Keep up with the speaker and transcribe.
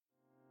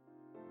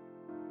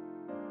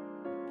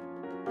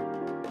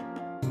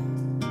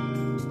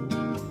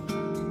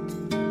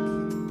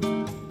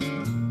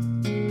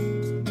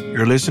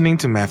You're listening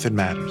to Method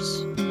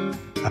Matters,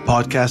 a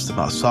podcast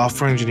about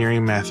software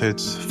engineering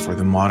methods for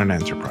the modern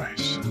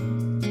enterprise.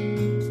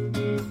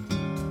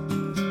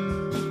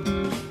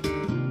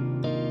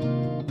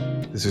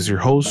 This is your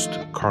host,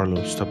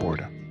 Carlos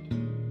Taborda.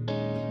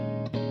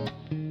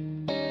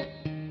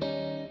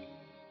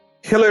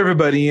 Hello,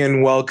 everybody,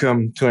 and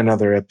welcome to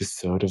another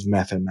episode of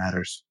Method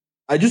Matters.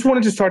 I just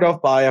wanted to start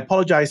off by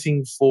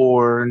apologizing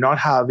for not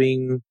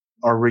having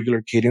our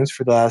regular cadence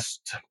for the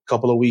last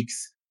couple of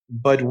weeks,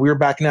 but we're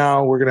back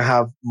now. We're going to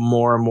have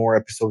more and more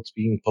episodes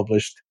being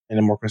published in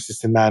a more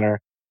consistent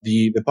manner.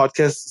 The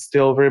podcast is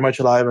still very much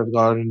alive. I've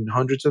gotten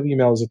hundreds of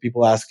emails of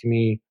people asking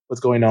me what's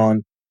going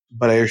on,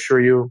 but I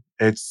assure you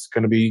it's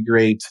going to be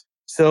great.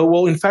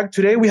 So, in fact,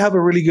 today we have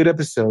a really good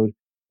episode.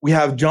 We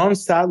have John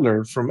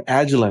Sadler from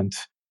Agilent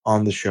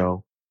on the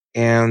show.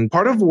 And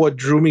part of what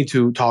drew me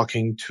to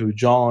talking to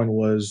John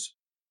was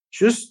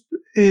just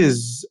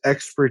his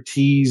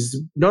expertise,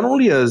 not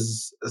only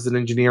as an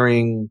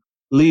engineering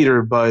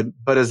leader, but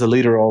as a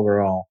leader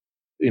overall.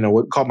 You know,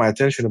 what caught my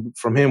attention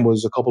from him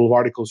was a couple of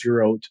articles he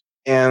wrote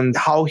and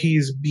how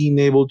he's been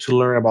able to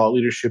learn about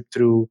leadership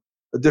through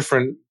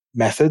different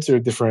methods or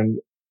different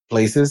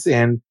places,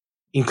 and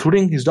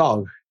including his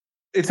dog.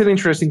 It's an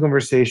interesting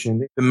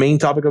conversation. The main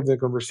topic of the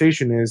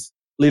conversation is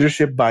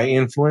leadership by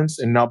influence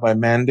and not by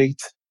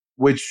mandate,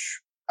 which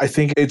I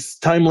think it's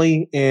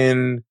timely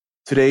in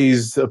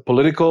today's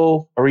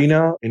political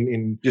arena,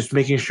 in just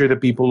making sure that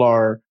people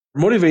are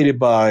motivated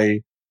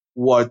by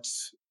what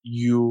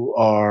you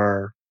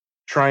are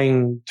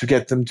trying to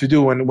get them to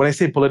do. And when I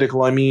say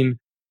political, I mean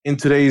in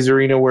today's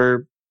arena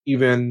where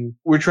even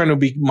we're trying to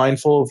be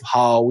mindful of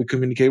how we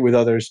communicate with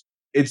others.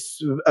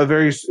 It's a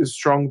very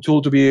strong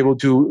tool to be able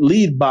to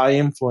lead by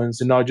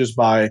influence and not just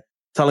by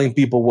telling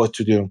people what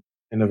to do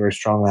in a very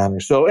strong manner.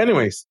 So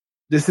anyways,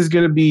 this is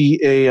going to be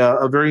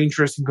a very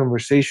interesting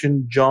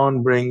conversation.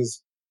 John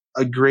brings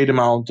a great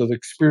amount of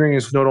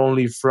experience, not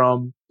only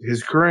from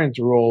his current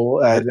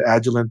role at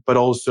Agilent, but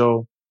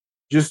also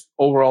just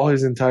overall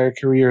his entire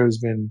career has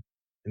been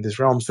in this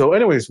realm. So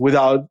anyways,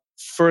 without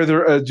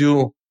further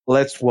ado,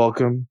 let's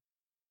welcome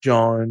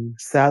John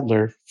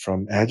Sadler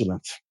from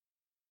Agilent.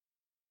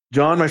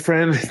 John, my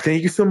friend,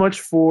 thank you so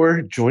much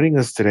for joining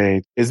us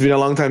today. It's been a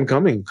long time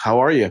coming. How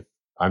are you?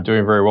 I'm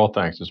doing very well,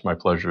 thanks. It's my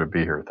pleasure to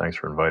be here. Thanks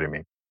for inviting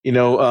me. You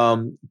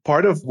know,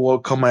 part of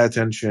what caught my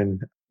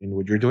attention in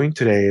what you're doing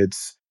today,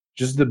 it's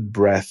just the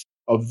breadth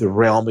of the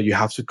realm that you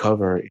have to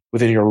cover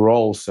within your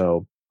role.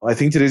 So I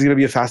think today's going to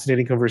be a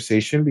fascinating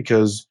conversation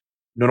because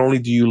not only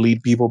do you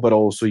lead people, but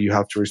also you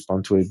have to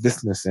respond to a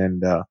business.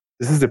 And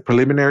this is the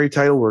preliminary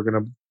title. We're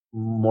going to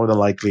more than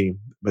likely,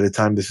 by the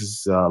time this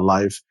is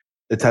live,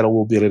 the title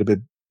will be a little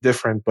bit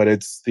different, but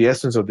it's the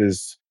essence of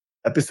this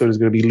episode is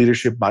going to be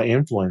leadership by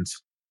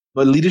influence.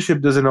 But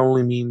leadership doesn't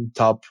only mean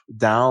top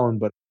down,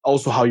 but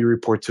also how you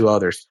report to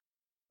others.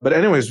 But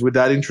anyways, with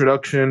that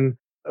introduction,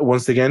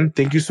 once again,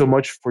 thank you so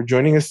much for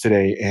joining us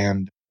today.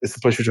 And it's a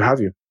pleasure to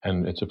have you.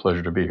 And it's a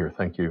pleasure to be here.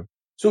 Thank you.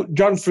 So,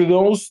 John, for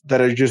those that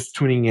are just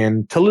tuning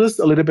in, tell us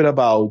a little bit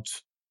about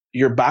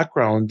your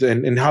background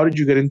and how did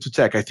you get into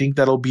tech? I think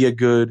that'll be a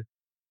good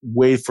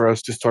way for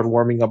us to start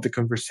warming up the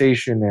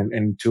conversation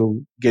and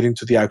to get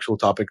into the actual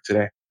topic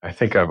today. I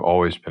think I've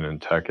always been in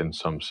tech in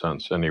some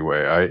sense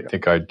anyway. I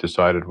think I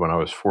decided when I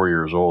was 4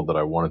 years old that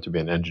I wanted to be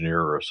an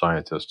engineer or a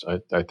scientist.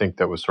 I think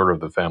that was sort of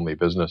the family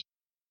business.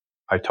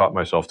 I taught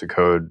myself to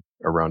code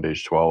around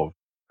age 12.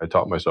 I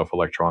taught myself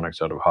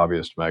electronics out of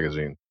Hobbyist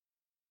magazine.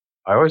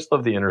 I always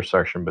loved the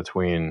intersection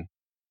between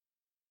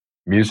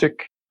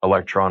music,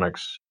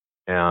 electronics,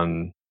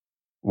 and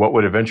what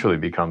would eventually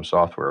become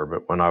software.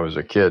 But when I was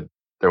a kid,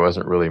 there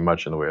wasn't really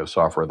much in the way of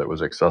software that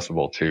was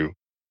accessible to,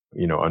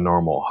 a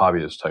normal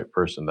hobbyist type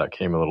person. That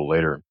came a little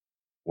later.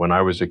 When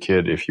I was a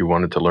kid, if you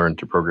wanted to learn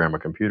to program a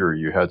computer,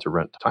 you had to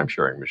rent a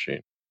time-sharing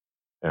machine.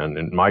 And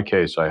in my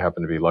case, I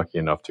happened to be lucky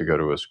enough to go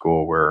to a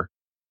school where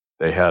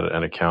they had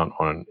an account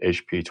on an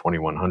HP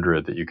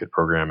 2100 that you could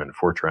program in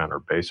Fortran or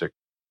BASIC.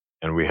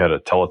 And we had a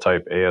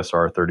teletype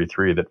ASR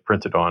 33 that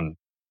printed on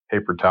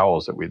paper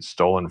towels that we'd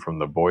stolen from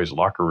the boys'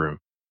 locker room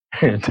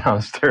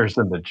downstairs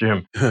in the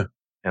gym.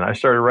 And I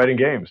started writing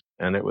games,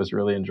 and it was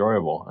really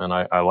enjoyable. And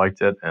I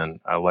liked it,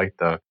 and I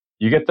liked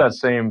you get that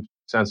same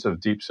sense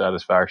of deep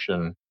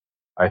satisfaction,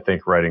 I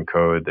think, writing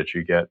code that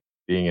you get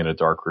being in a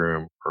dark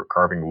room or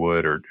carving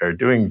wood or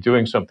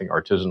doing something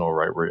artisanal,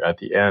 right? Where at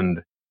the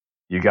end,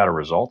 you got a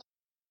result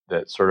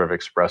that sort of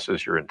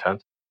expresses your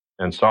intent.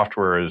 And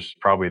software is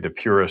probably the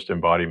purest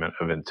embodiment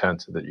of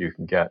intent that you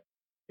can get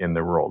in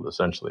the world,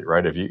 essentially,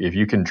 right? If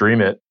you can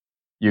dream it,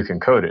 you can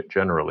code it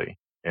generally.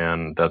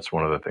 And that's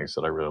one of the things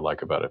that I really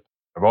like about it.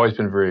 I've always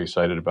been very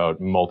excited about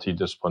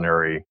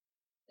multidisciplinary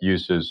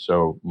uses.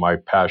 So my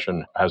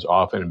passion has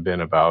often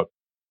been about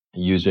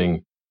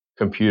using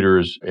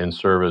computers in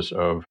service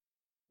of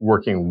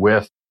working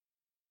with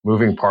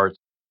moving parts,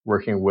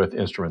 working with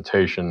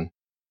instrumentation,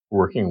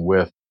 working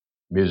with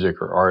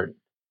music or art.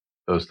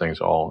 Those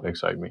things all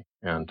excite me.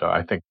 And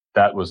I think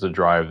that was the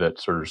drive that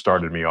sort of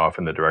started me off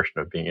in the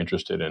direction of being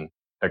interested in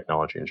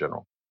technology in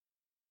general.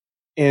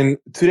 And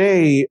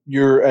today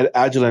you're at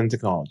Agilent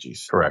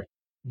Technologies. Correct.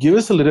 Give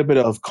us a little bit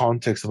of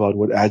context about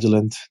what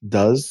Agilent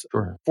does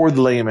Sure. for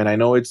the layman. I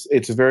know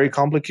it's very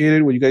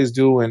complicated what you guys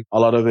do, and a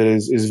lot of it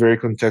is very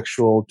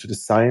contextual to the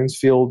science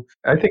field.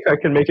 I think I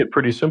can make it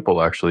pretty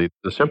simple, actually.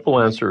 The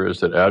simple answer is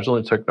that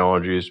Agilent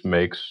Technologies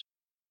makes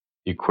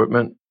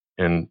equipment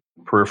and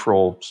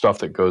peripheral stuff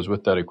that goes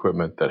with that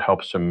equipment that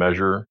helps to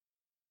measure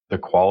the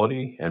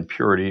quality and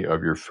purity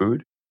of your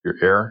food, your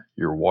air,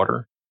 your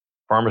water,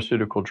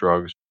 pharmaceutical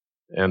drugs,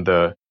 and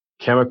the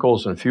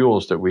chemicals and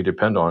fuels that we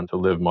depend on to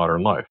live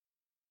modern life.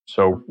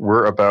 So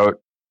we're about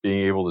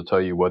being able to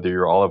tell you whether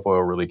your olive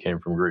oil really came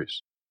from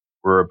Greece.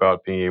 We're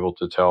about being able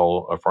to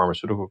tell a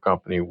pharmaceutical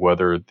company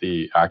whether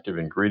the active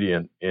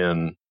ingredient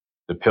in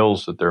the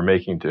pills that they're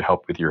making to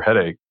help with your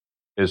headache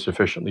is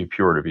sufficiently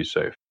pure to be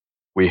safe.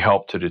 We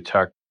help to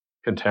detect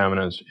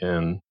contaminants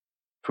in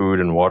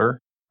food and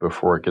water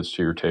before it gets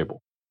to your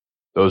table.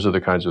 Those are the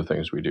kinds of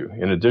things we do.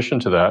 In addition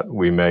to that,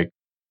 we make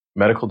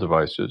medical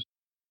devices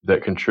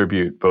that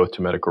contribute both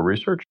to medical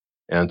research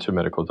and to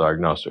medical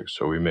diagnostics.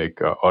 So we make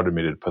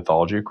automated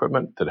pathology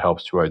equipment that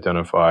helps to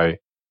identify,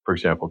 for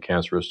example,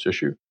 cancerous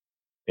tissue.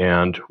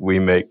 And we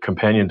make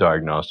companion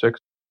diagnostics,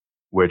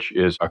 which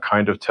is a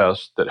kind of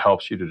test that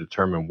helps you to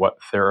determine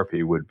what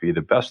therapy would be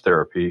the best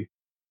therapy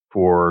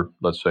for,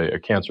 let's say, a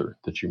cancer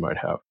that you might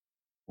have.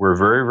 We're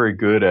very, very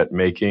good at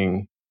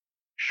making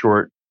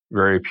short,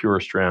 very pure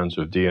strands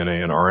of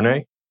DNA and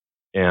RNA.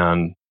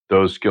 And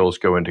those skills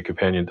go into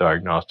companion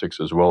diagnostics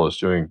as well as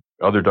doing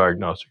other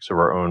diagnostics of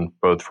our own,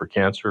 both for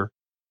cancer,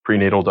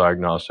 prenatal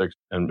diagnostics,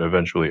 and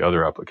eventually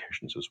other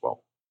applications as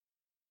well.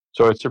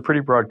 So it's a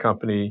pretty broad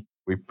company.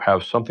 We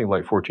have something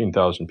like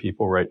 14,000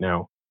 people right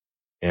now,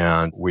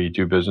 and we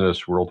do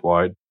business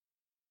worldwide.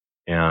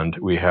 And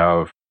we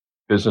have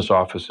business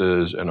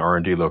offices and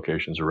R&D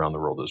locations around the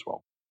world as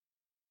well.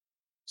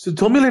 So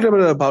tell me a little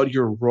bit about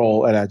your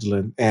role at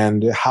Agilent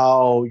and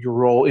how your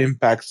role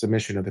impacts the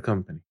mission of the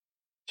company.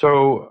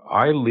 So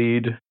I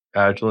lead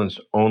Agilent's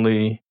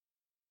only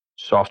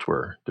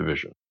software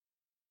division.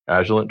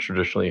 Agilent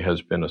traditionally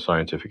has been a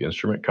scientific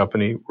instrument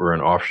company. We're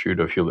an offshoot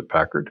of Hewlett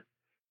Packard.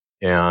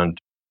 And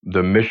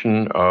the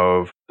mission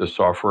of the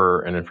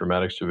software and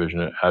informatics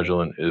division at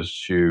Agilent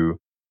is to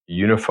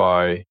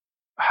unify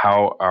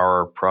how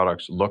our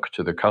products look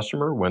to the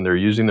customer when they're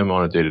using them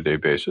on a day-to-day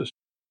basis,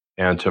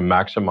 and to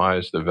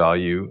maximize the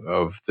value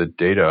of the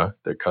data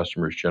that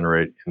customers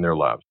generate in their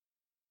labs.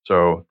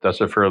 So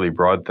that's a fairly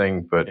broad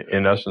thing, but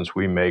in essence,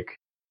 we make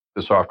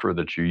the software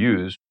that you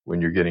use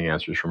when you're getting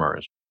answers from our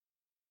instruments.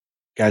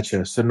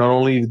 Gotcha. So not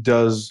only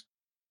does,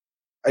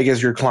 I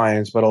guess, your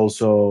clients, but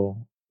also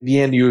the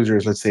end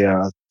users, let's say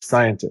a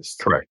scientist,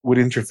 Correct. would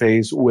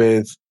interface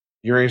with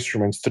your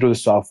instruments through the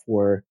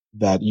software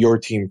that your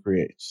team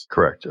creates.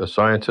 Correct. A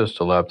scientist,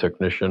 a lab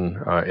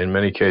technician. In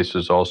many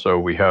cases, also,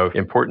 we have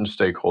important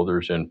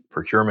stakeholders in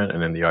procurement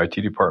and in the IT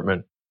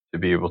department to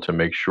be able to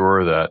make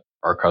sure that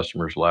our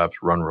customers' labs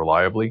run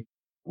reliably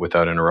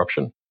without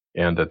interruption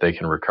and that they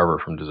can recover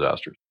from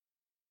disasters.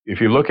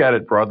 If you look at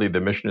it broadly,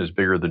 the mission is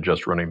bigger than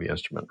just running the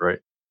instrument, right?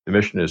 The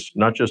mission is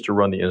not just to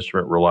run the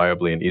instrument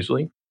reliably and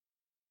easily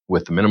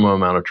with the minimum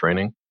amount of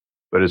training,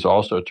 but is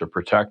also to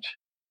protect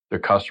the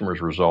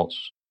customer's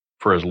results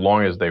for as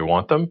long as they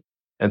want them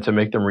and to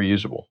make them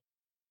reusable,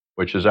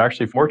 which is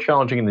actually more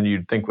challenging than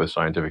you'd think with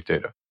scientific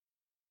data.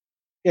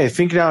 Yeah, I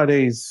think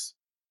nowadays,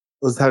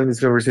 I was having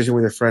this conversation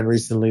with a friend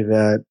recently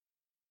that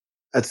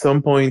at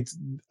some point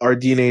our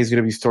DNA is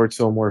going to be stored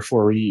somewhere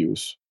for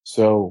reuse.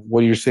 So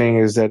what you're saying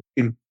is that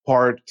in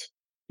part,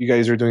 you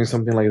guys are doing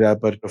something like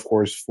that, but of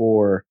course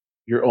for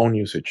your own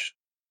usage.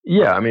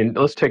 Yeah, I mean,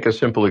 let's take a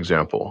simple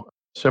example.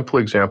 Simple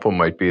example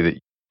might be that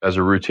as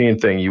a routine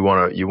thing, you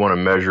want to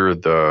measure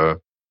the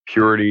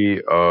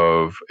purity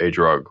of a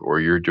drug, or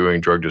you're doing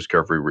drug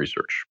discovery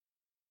research.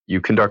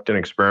 You conduct an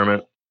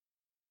experiment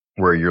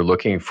where you're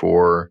looking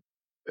for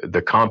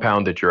the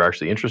compound that you're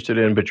actually interested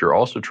in, but you're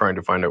also trying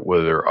to find out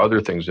whether there are other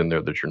things in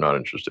there that you're not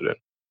interested in.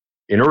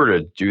 In order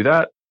to do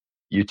that,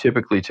 you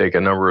typically take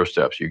a number of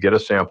steps. You get a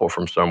sample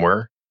from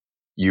somewhere,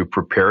 you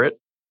prepare it.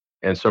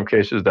 In some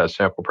cases, that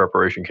sample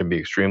preparation can be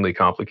extremely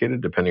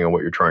complicated depending on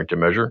what you're trying to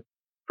measure.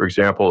 For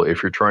example,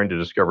 if you're trying to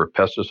discover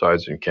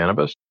pesticides in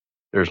cannabis,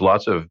 there's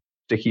lots of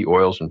sticky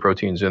oils and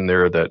proteins in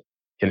there that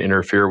can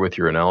interfere with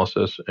your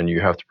analysis, and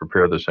you have to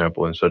prepare the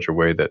sample in such a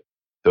way that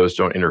those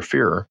don't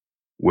interfere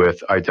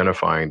with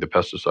identifying the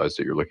pesticides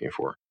that you're looking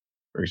for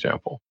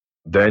example.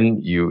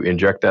 Then you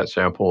inject that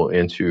sample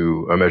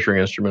into a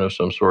measuring instrument of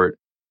some sort,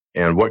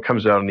 and what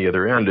comes out on the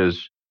other end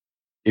is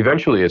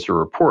eventually it's a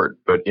report,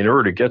 but in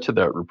order to get to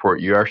that report,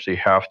 you actually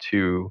have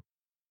to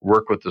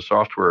work with the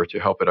software to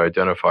help it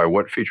identify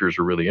what features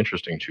are really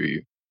interesting to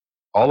you.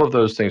 All of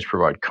those things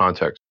provide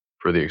context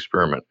for the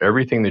experiment.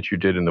 Everything that you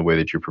did in the way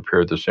that you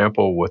prepared the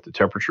sample, what the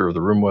temperature of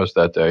the room was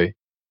that day,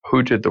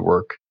 who did the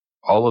work,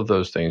 all of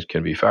those things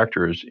can be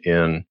factors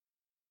in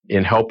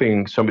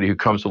helping somebody who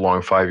comes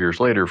along 5 years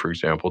later, for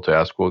example, to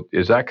ask, well,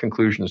 is that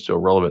conclusion still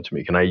relevant to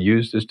me? Can I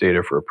use this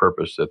data for a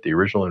purpose that the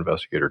original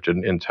investigator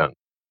didn't intend?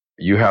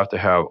 you have to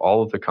have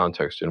all of the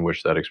context in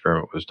which that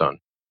experiment was done,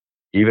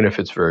 even if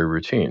it's very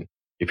routine.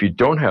 If you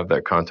don't have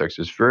that context,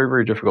 it's very,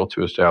 very difficult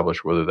to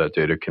establish whether that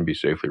data can be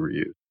safely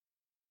reused.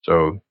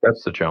 So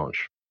that's the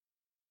challenge.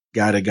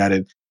 Got it. Got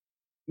it.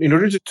 In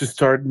order to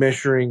start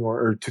measuring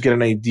or to get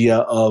an idea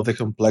of the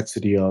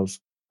complexity of,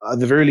 at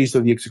the very least,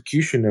 of the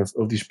execution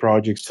of these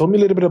projects, tell me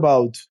a little bit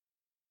about,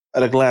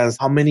 at a glance,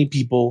 how many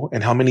people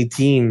and how many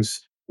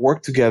teams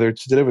work together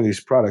to deliver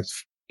these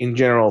products in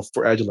general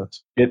for Agilent?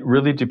 It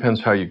really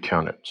depends how you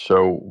count it.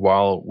 So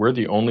while we're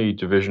the only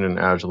division in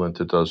Agilent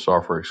that does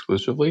software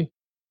exclusively,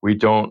 we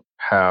don't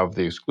have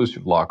the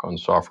exclusive lock on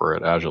software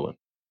at Agilent.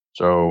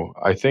 So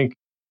I think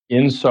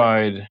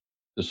inside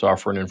the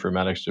software and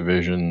informatics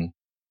division,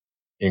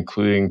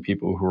 including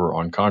people who are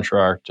on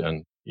contract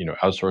and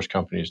outsourced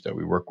companies that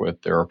we work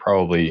with, there are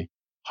probably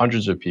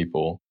hundreds of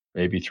people,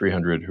 maybe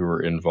 300, who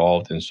are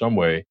involved in some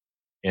way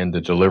in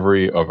the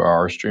delivery of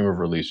our stream of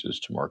releases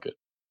to market.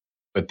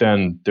 But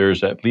then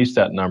there's at least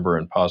that number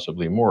and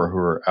possibly more who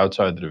are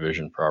outside the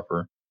division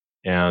proper.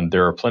 And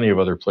there are plenty of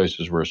other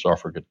places where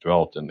software gets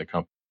developed in the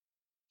company.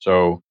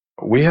 So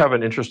we have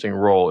an interesting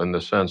role in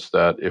the sense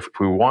that if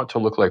we want to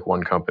look like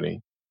one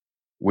company,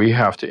 we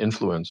have to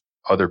influence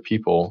other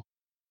people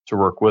to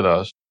work with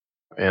us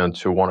and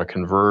to want to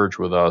converge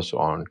with us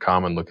on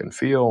common look and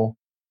feel,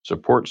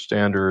 support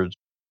standards,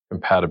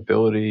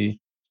 compatibility,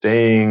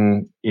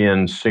 staying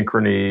in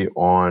synchrony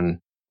on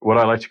what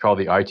I like to call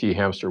the IT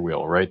hamster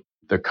wheel, right?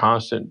 The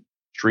constant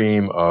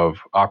stream of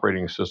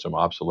operating system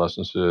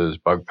obsolescences,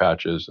 bug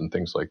patches, and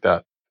things like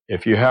that.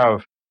 If you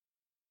have,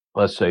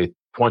 let's say,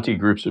 20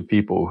 groups of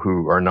people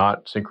who are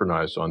not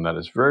synchronized on that,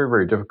 it's very,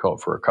 very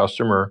difficult for a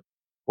customer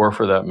or,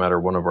 for that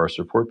matter, one of our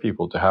support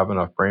people to have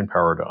enough brain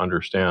power to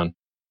understand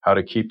how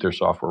to keep their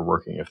software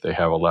working if they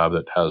have a lab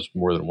that has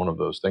more than one of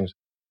those things.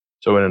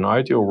 So in an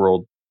ideal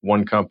world,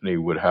 one company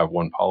would have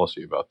one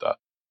policy about that.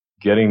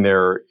 Getting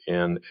there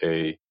in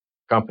a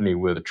company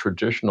with a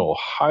traditional,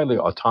 highly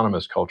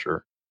autonomous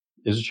culture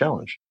is a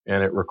challenge,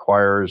 and it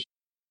requires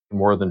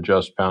more than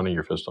just pounding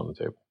your fist on the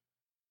table.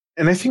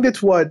 And I think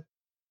that's what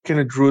kind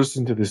of drew us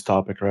into this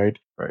topic, right?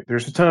 Right.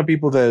 There's a ton of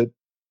people that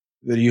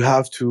you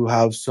have to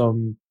have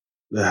some,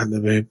 let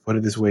me put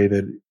it this way,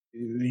 that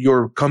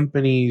your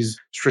company's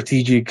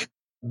strategic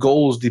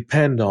goals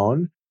depend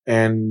on,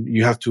 and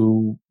you have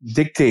to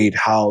dictate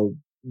how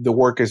the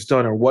work gets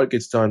done or what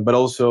gets done, but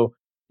also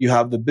you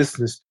have the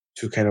business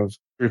to kind of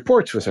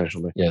report to,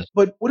 essentially. Yes.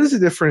 But what is the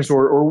difference,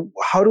 or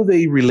how do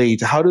they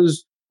relate? How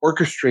does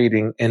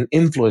orchestrating and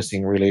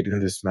influencing relate in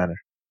this manner?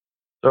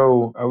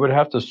 So I would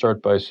have to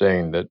start by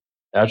saying that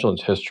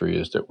Agilent's history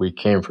is that we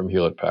came from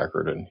Hewlett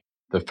Packard, and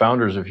the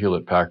founders of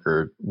Hewlett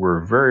Packard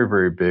were very,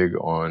 very big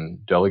on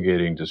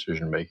delegating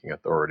decision-making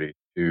authority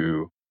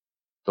to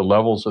the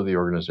levels of the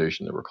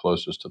organization that were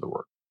closest to the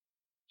work.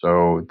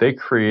 So they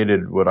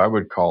created what I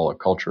would call a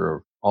culture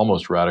of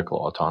almost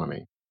radical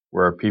autonomy,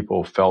 where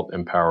people felt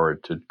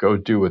empowered to go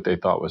do what they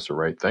thought was the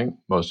right thing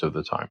most of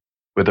the time,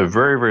 with a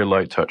very, very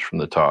light touch from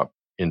the top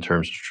in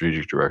terms of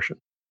strategic direction.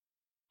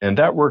 And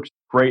that works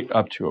great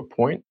up to a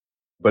point,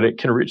 but it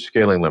can reach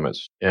scaling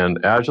limits.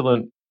 And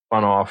Agilent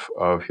spun off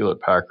of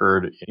Hewlett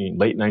Packard in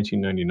late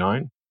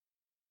 1999.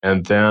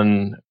 And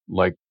then,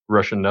 like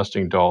Russian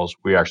nesting dolls,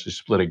 we actually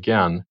split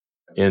again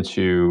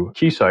into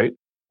Keysight,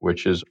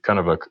 which is kind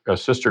of a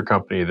sister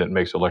company that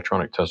makes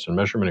electronic test and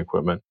measurement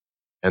equipment.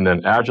 And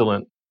then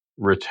Agilent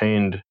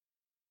retained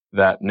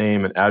that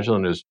name, and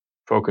Agilent is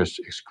focused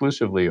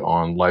exclusively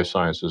on life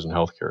sciences and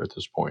healthcare at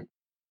this point.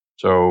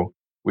 So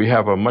we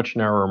have a much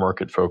narrower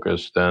market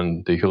focus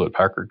than the Hewlett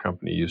Packard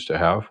company used to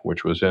have,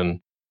 which was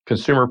in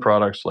consumer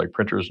products like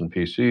printers and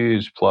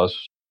PCs,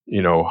 plus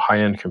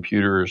high-end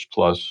computers,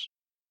 plus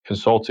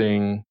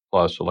consulting,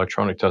 plus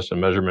electronic test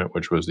and measurement,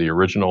 which was the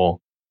original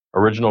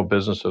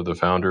business of the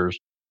founders,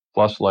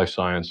 plus life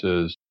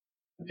sciences,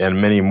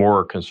 and many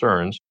more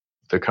concerns.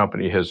 The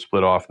company has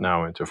split off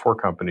now into 4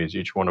 companies,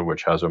 each one of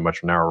which has a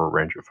much narrower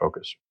range of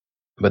focus.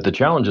 But the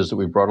challenge is that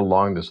we brought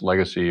along this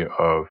legacy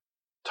of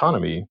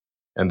autonomy,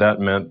 and that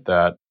meant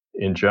that,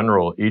 in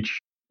general, each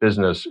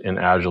business in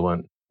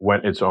Agilent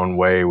went its own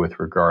way with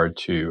regard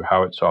to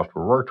how its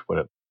software worked with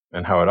it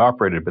and how it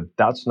operated, but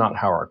that's not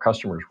how our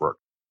customers work.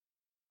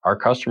 Our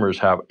customers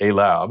have a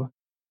lab,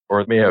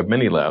 or may have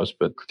many labs,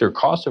 but their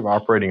cost of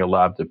operating a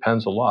lab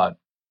depends a lot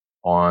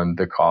on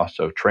the cost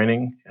of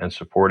training and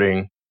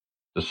supporting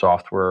the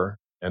software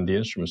and the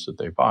instruments that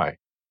they buy.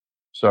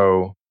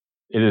 So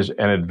it is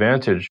an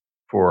advantage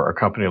for a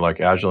company like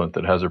Agilent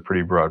that has a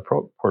pretty broad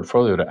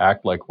portfolio to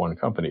act like one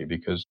company,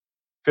 because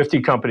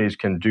 50 companies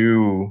can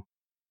do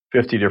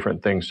 50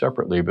 different things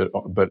separately.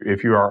 But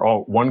if you are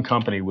all one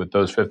company with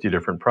those 50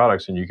 different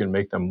products and you can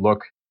make them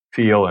look,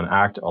 feel, and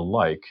act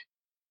alike,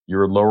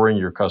 you're lowering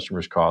your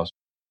customers' cost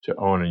to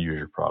own and use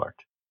your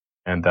product.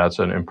 And that's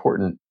an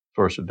important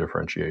source of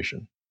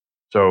differentiation.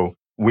 So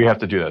we have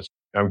to do that.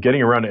 I'm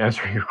getting around to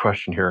answering your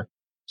question here.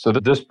 So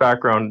that this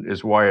background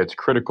is why it's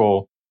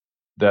critical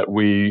that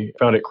we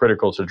found it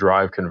critical to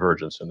drive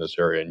convergence in this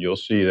area. And you'll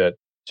see that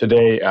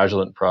today,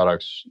 Agilent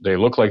products, they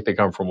look like they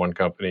come from one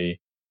company.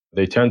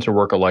 They tend to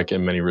work alike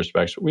in many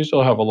respects, but we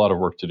still have a lot of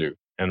work to do.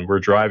 And we're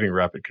driving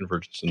rapid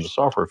convergence in the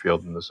software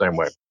field in the same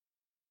way.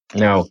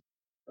 Now,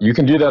 you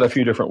can do that a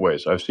few different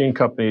ways. I've seen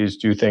companies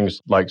do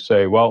things like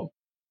say, well,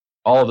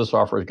 all of the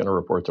software is going to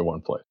report to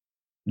one place.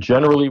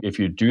 Generally, if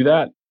you do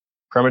that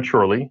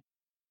prematurely,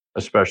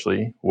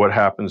 especially, what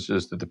happens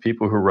is that the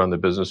people who run the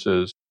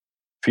businesses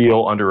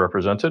feel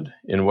underrepresented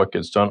in what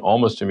gets done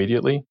almost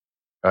immediately.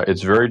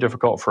 It's very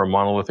difficult for a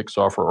monolithic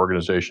software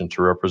organization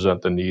to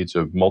represent the needs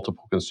of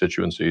multiple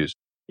constituencies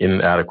in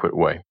an adequate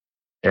way.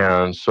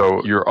 And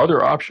so your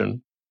other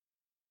option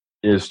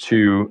is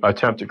to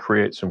attempt to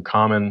create some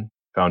common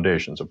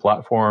foundations, a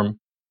platform,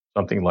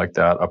 something like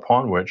that,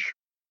 upon which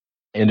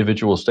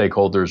individual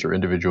stakeholders or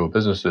individual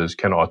businesses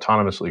can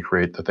autonomously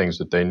create the things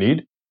that they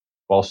need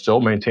while still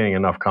maintaining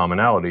enough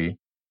commonality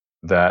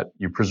that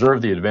you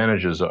preserve the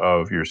advantages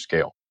of your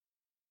scale.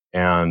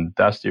 And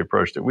that's the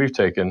approach that we've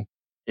taken.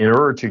 In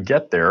order to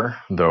get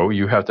there, though,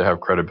 you have to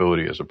have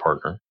credibility as a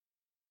partner.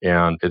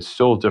 And it's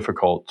still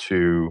difficult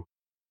to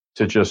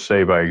just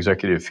say by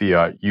executive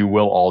fiat, you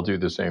will all do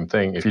the same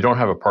thing if you don't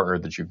have a partner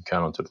that you can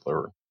count on to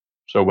deliver.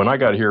 So when I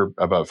got here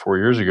about 4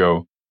 years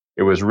ago,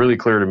 it was really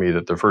clear to me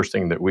that the first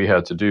thing that we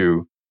had to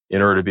do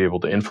in order to be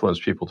able to influence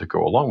people to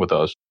go along with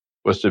us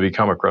was to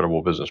become a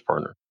credible business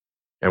partner.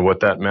 And what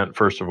that meant,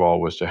 first of all,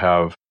 was to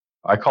have,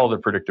 I called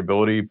it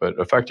predictability, but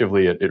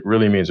effectively it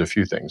really means a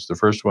few things. The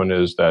first one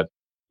is that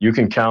you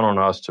can count on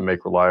us to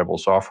make reliable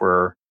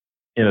software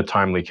in a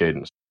timely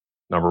cadence,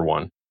 number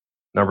one.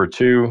 Number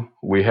two,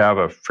 we have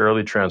a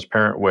fairly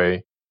transparent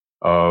way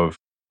of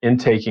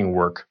intaking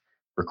work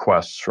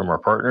requests from our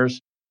partners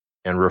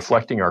and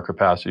reflecting our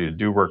capacity to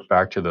do work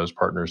back to those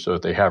partners so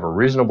that they have a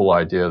reasonable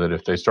idea that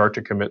if they start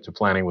to commit to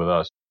planning with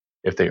us,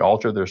 if they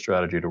alter their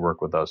strategy to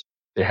work with us,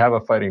 they have a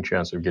fighting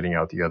chance of getting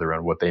out the other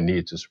end what they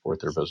need to support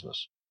their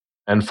business.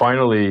 And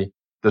finally,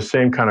 the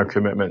same kind of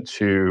commitment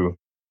to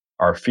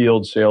our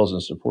field sales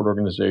and support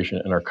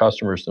organization and our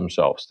customers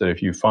themselves, that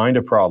if you find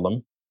a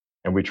problem,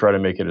 and we try to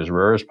make it as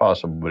rare as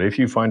possible, but if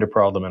you find a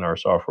problem in our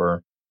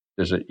software,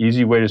 there's an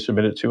easy way to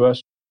submit it to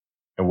us,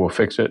 and we'll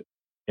fix it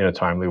in a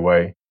timely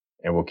way,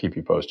 and we'll keep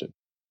you posted.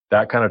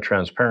 That kind of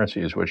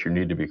transparency is what you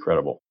need to be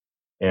credible.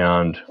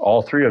 And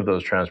all three of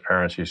those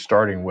transparencies,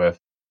 starting with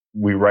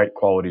we write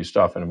quality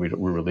stuff and we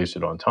release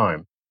it on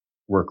time,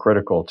 were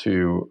critical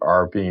to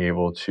our being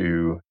able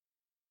to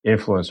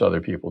influence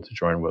other people to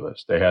join with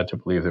us. They had to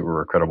believe that we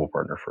were a credible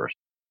partner first.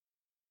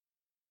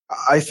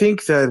 I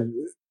think that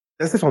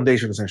that's the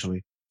foundation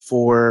essentially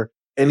for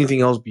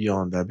anything else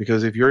beyond that.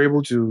 Because if you're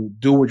able to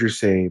do what you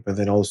say, but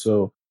then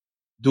also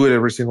do it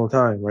every single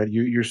time, right?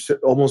 You're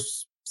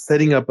almost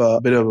setting up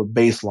a bit of a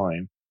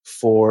baseline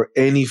for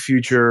any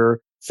future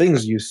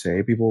things you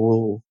say. People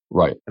will,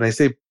 right? And I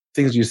say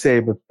things you say,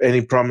 but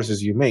any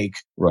promises you make,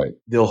 right?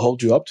 They'll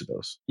hold you up to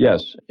those.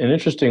 Yes, and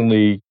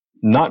interestingly,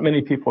 not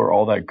many people are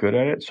all that good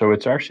at it. So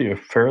it's actually a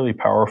fairly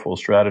powerful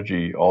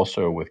strategy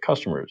also with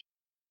customers.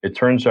 It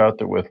turns out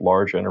that with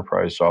large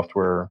enterprise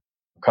software,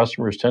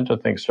 customers tend to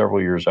think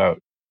several years out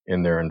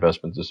in their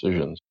investment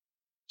decisions.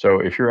 So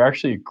if you're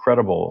actually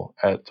credible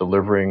at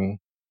delivering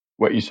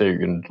what you say you're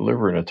going to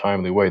deliver in a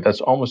timely way,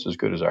 that's almost as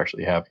good as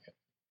actually having it.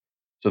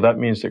 So that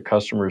means that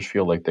customers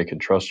feel like they can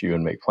trust you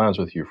and make plans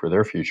with you for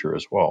their future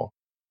as well.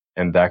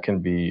 And that can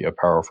be a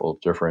powerful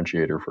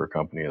differentiator for a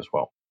company as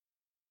well.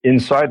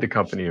 Inside the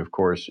company, of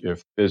course,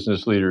 if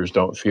business leaders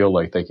don't feel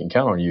like they can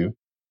count on you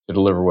to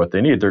deliver what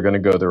they need, they're going to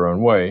go their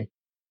own way.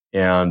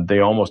 And they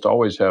almost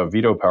always have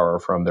veto power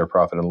from their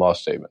profit and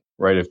loss statement,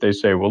 right? If they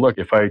say, well, look,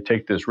 if I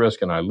take this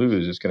risk and I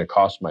lose, it's going to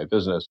cost my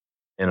business.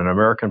 In an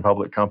American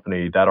public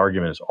company, that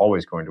argument is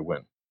always going to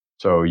win.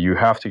 So you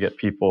have to get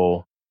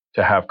people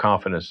to have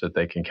confidence that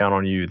they can count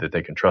on you, that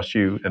they can trust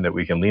you, and that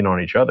we can lean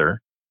on each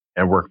other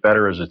and work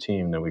better as a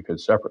team than we could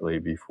separately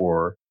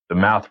before the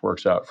math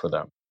works out for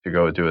them to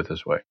go do it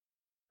this way.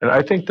 And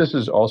I think this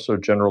is also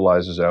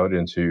generalizes out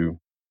into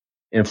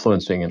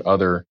influencing in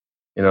other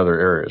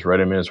areas, right?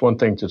 I mean, it's one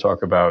thing to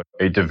talk about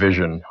a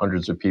division,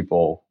 hundreds of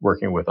people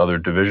working with other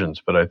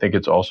divisions, but I think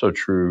it's also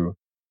true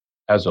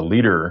as a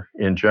leader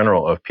in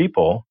general of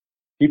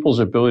people's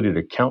ability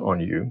to count on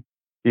you,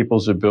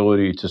 people's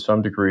ability to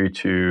some degree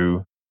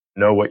to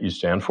know what you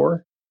stand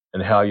for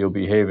and how you'll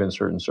behave in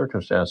certain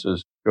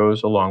circumstances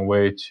goes a long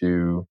way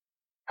to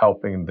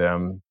helping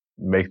them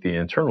make the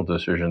internal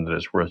decision that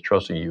it's worth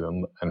trusting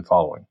you and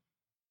following.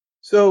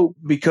 So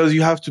because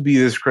you have to be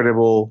this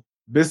credible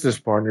business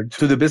partner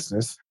to the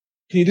business,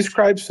 can you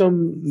describe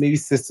some maybe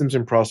systems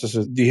and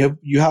processes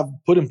you have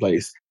put in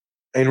place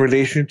in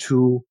relation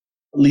to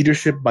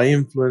leadership by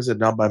influence and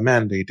not by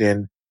mandate?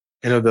 And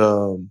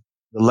the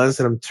lens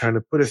that I'm trying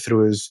to put it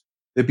through is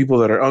the people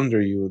that are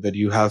under you that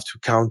you have to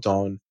count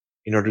on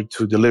in order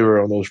to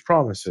deliver on those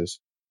promises.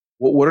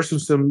 What are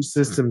some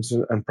systems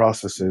and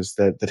processes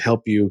that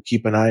help you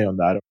keep an eye on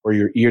that or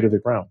your ear to the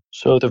ground?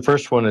 So the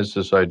first one is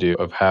this idea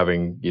of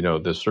having,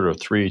 this sort of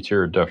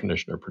three-tiered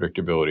definition of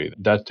predictability.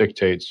 That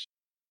dictates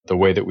the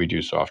way that we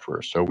do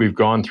software. So we've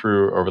gone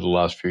through, over the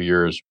last few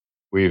years,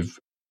 we've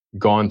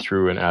gone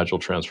through an agile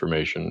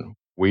transformation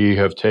We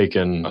have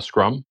taken a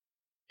Scrum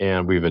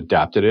and we've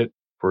adapted it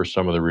for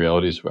some of the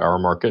realities of our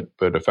market.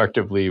 But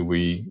effectively,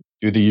 we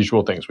do the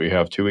usual things. We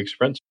have 2-week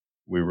sprints.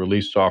 We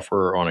release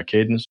software on a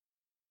cadence,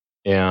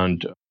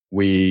 and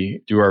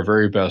we do our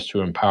very best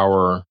to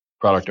empower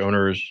product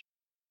owners,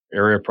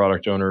 area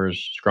product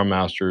owners, Scrum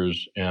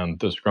Masters, and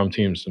the Scrum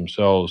teams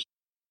themselves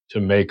to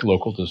make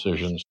local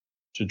decisions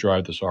to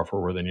drive the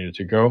software where they need it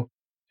to go,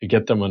 to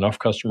get them enough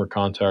customer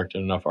contact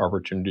and enough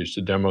opportunities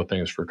to demo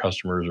things for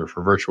customers or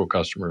for virtual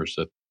customers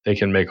that they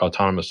can make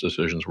autonomous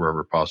decisions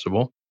wherever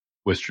possible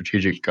with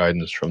strategic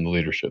guidance from the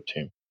leadership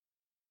team.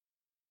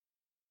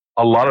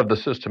 A lot of the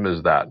system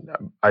is that.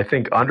 I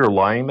think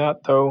underlying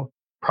that, though,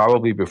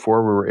 probably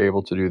before we were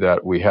able to do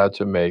that, we had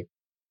to make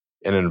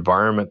an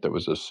environment that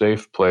was a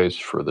safe place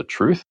for the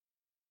truth,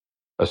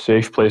 a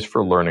safe place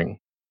for learning,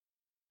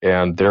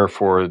 and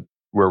therefore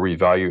where we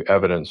value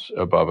evidence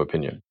above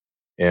opinion.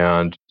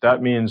 And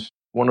that means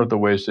one of the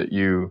ways that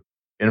you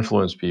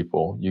influence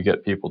people, you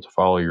get people to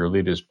follow your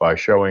lead, is by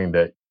showing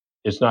that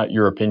it's not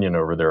your opinion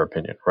over their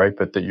opinion, right?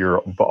 But that you're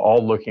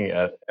all looking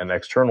at an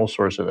external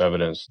source of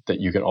evidence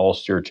that you can all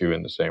steer to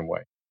in the same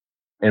way.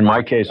 In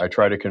my case, I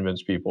try to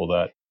convince people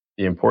that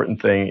the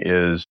important thing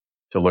is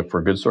to look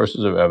for good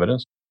sources of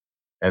evidence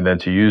and then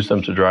to use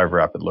them to drive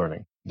rapid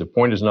learning. The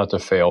point is not to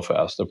fail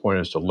fast. The point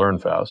is to learn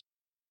fast.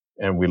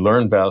 And we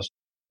learn best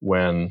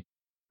when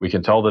we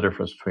can tell the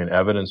difference between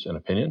evidence and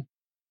opinion,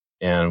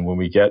 and when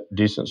we get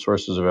decent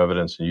sources of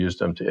evidence and use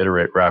them to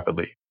iterate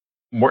rapidly.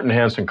 Morton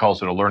Hansen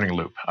calls it a learning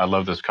loop. I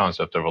love this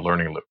concept of a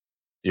learning loop.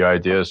 The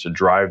idea is to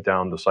drive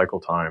down the cycle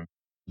time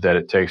that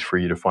it takes for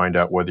you to find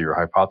out whether your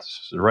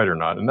hypothesis is right or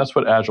not. And that's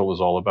what Agile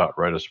is all about,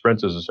 right? A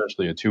sprint is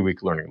essentially a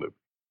 2-week learning loop.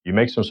 You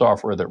make some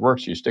software that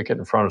works, you stick it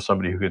in front of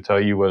somebody who can tell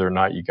you whether or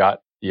not you got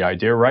the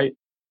idea right,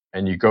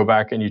 and you go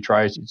back and you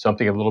try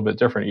something a little bit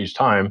different each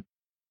time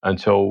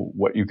until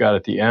what you got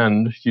at the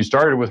end, you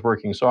started with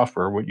working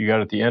software. What you got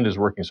at the end is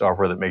working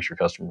software that makes your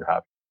customer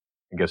happy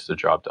and gets the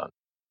job done.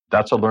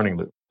 That's a learning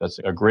loop. That's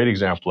a great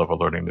example of a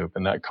learning loop.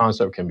 And that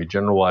concept can be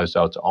generalized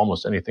out to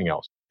almost anything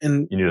else.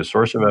 And you need a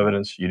source of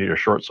evidence. You need a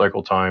short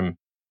cycle time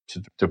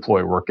to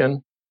deploy work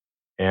in.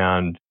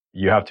 And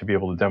you have to be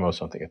able to demo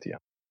something at the end.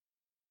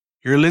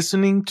 You're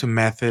listening to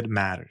Method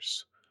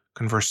Matters,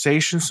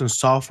 conversations on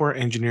software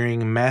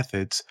engineering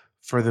methods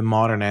for the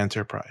modern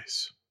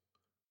enterprise.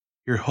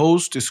 Your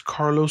host is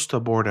Carlos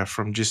Taborda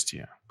from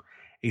Gistia,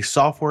 a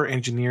software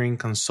engineering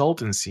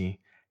consultancy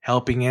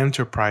helping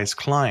enterprise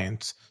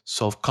clients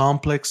solve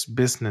complex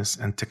business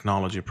and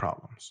technology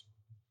problems.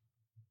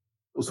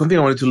 Something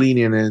I wanted to lean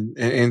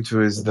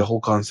into is the whole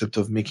concept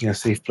of making a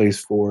safe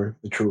place for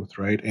the truth,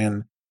 right?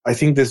 And I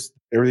think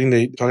everything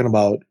that you're talking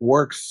about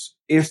works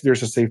if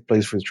there's a safe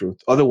place for the truth.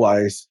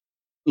 Otherwise,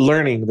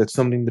 learning that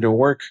something didn't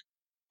work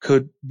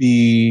could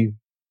be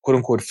quote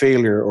unquote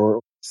failure,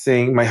 or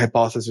saying my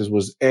hypothesis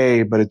was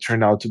A, but it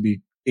turned out to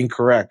be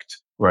incorrect.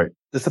 Right.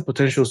 That's a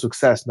potential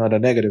success, not a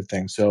negative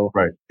thing. So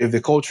right. If the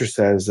culture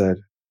says that,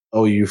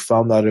 oh, you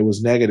found out it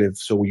was negative,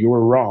 so you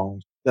were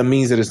wrong, that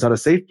means that it's not a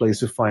safe place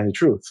to find the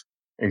truth.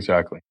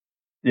 Exactly.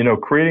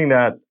 Creating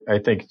that, I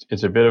think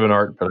it's a bit of an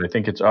art, but I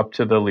think it's up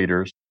to the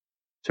leaders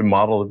to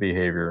model the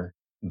behavior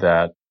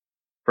that,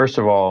 first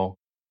of all,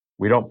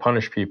 we don't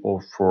punish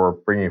people for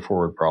bringing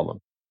forward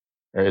problems.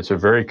 It's a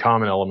very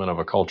common element of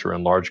a culture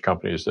in large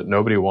companies that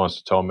nobody wants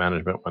to tell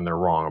management when they're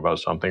wrong about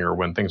something or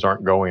when things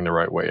aren't going the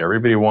right way.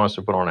 Everybody wants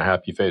to put on a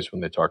happy face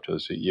when they talk to the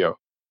CEO.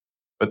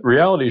 But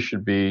reality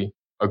should be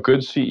a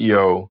good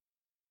CEO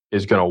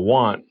is going to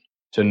want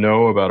to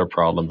know about a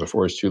problem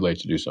before it's too late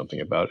to do something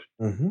about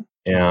it. Mm-hmm.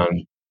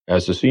 And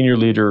as the senior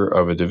leader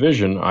of a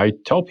division, I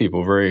tell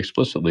people very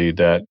explicitly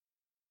that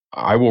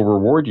I will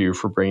reward you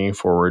for bringing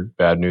forward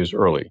bad news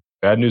early.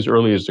 Bad news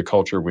early is the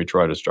culture we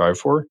try to strive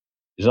for.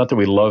 It's not that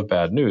we love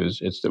bad news.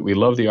 It's that we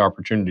love the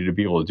opportunity to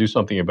be able to do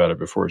something about it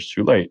before it's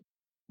too late.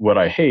 What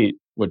I hate,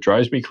 what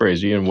drives me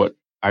crazy, and what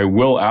I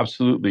will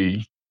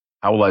absolutely,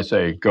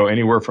 go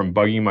anywhere from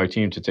bugging my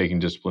team to taking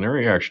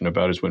disciplinary action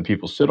about is when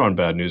people sit on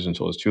bad news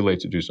until it's too late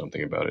to do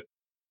something about it.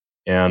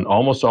 And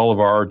almost all of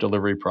our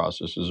delivery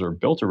processes are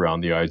built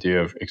around the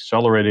idea of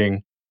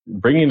accelerating,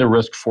 bringing the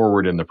risk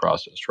forward in the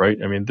process, right?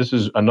 I mean, this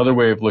is another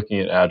way of looking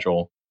at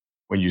Agile.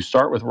 When you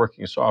start with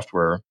working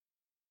software,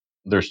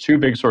 there's 2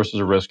 big sources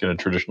of risk in a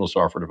traditional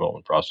software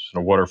development process, in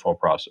a waterfall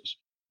process.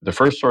 The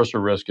first source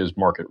of risk is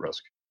market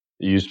risk.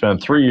 You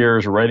spend 3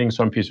 years writing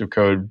some piece of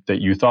code that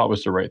you thought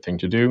was the right thing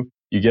to do.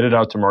 You get it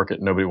out to market,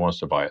 and nobody wants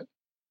to buy it.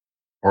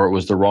 Or it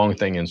was the wrong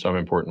thing in some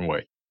important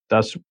way.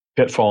 That's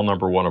pitfall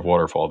number 1 of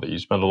waterfall, that you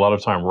spend a lot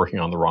of time working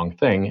on the wrong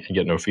thing and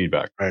get no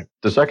feedback. Right.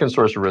 The second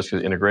source of risk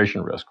is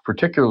integration risk,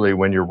 particularly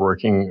when you're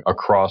working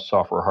across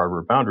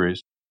software-hardware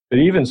boundaries. But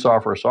even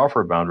software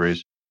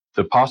boundaries,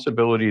 the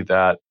possibility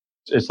that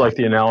it's like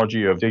the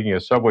analogy of digging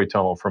a subway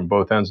tunnel from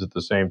both ends at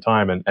the same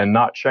time and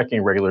not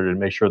checking regularly to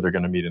make sure they're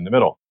going to meet in the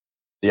middle.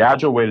 The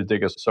agile way to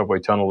dig a subway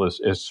tunnel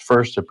is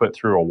first to put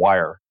through a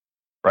wire,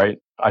 right?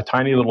 A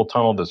tiny little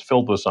tunnel that's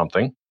filled with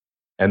something.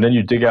 And then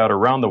you dig out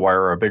around the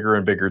wire a bigger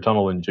and bigger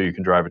tunnel until you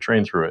can drive a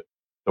train through it.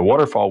 The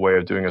waterfall way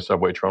of doing a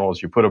subway tunnel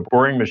is you put a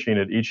boring machine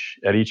at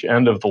each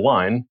end of the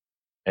line,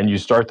 and you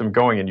start them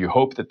going, and you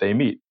hope that they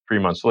meet 3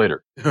 months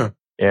later.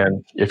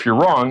 And if you're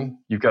wrong,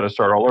 you've got to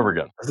start all over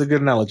again. That's a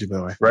good analogy, by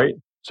the way. Right?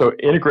 So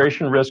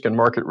integration risk and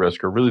market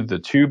risk are really the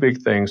two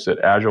big things that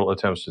Agile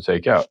attempts to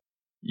take out.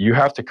 You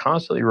have to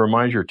constantly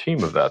remind your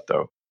team of that,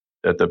 though,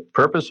 that the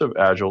purpose of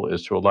Agile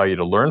is to allow you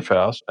to learn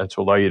fast and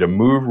to allow you to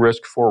move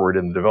risk forward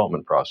in the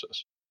development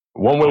process.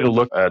 One way to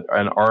look at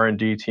an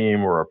R&D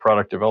team or a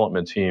product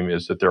development team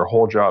is that their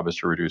whole job is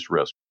to reduce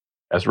risk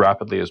as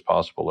rapidly as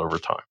possible over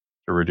time,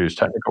 to reduce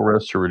technical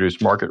risk, to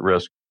reduce market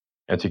risk,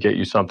 and to get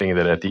you something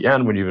that at the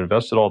end, when you've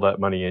invested all that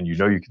money in, you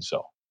know you can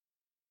sell.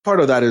 Part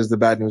of that is the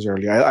bad news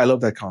early. I love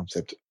that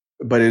concept,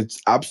 but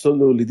it's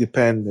absolutely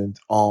dependent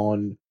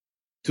on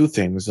two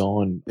things: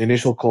 on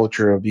initial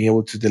culture of being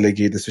able to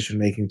delegate decision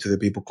making to the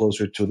people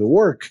closer to the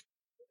work,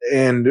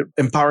 and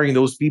empowering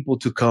those people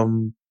to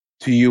come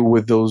to you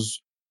with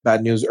those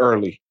bad news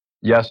early.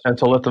 Yes, and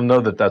to let them know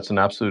that that's an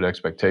absolute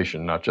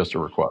expectation, not just a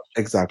request.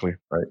 Exactly.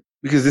 Right.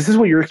 Because this is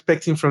what you're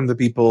expecting from the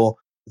people,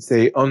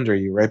 say, under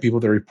you, right?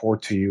 People that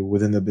report to you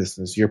within the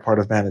business. You're part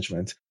of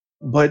management.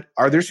 But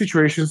are there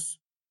situations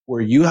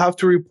where you have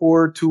to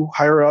report to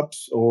higher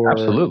ups or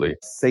Absolutely.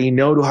 say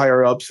no to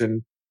higher ups?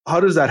 And how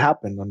does that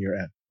happen on your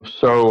end?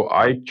 So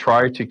I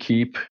try to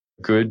keep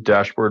good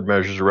dashboard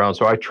measures around.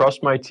 So I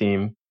trust my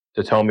team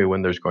to tell me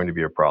when there's going to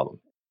be a problem.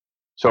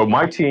 So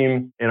my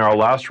team in our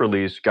last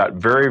release got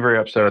very, very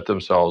upset at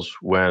themselves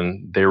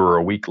when they were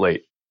a week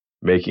late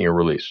making a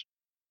release.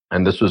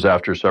 And this was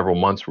after several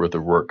months worth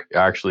of work.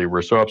 Actually,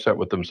 were so upset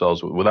with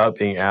themselves without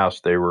being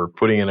asked, they were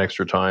putting in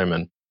extra time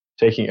and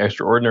taking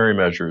extraordinary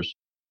measures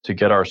to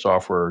get our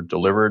software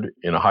delivered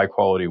in a high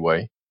quality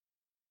way,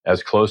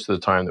 as close to the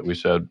time that we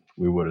said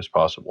we would as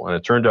possible. And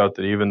it turned out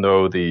that even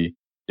though the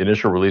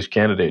initial release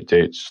candidate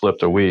date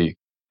slipped a week,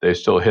 they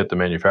still hit the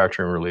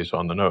manufacturing release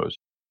on the nose.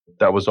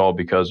 That was all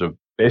because of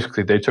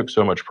basically they took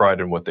so much pride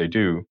in what they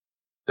do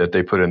that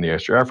they put in the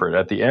extra effort.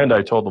 At the end,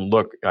 I told them,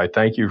 look, I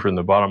thank you from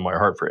the bottom of my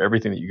heart for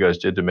everything that you guys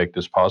did to make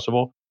this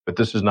possible, but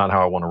this is not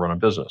how I want to run a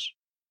business.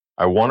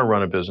 I want to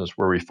run a business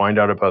where we find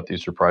out about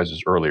these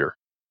surprises earlier.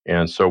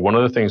 And so one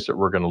of the things that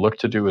we're going to look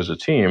to do as a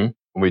team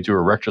when we do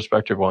a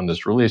retrospective on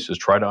this release is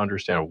try to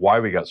understand why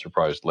we got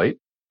surprised late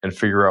and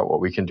figure out what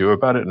we can do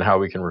about it and how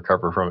we can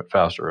recover from it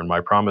faster. And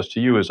my promise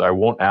to you is I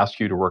won't ask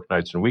you to work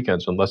nights and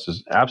weekends unless it's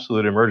an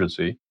absolute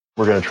emergency.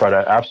 We're going to try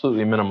to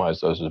absolutely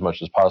minimize those as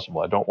much as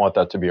possible. I don't want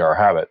that to be our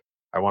habit.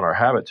 I want our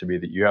habit to be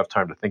that you have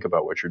time to think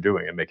about what you're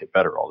doing and make it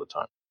better all the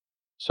time.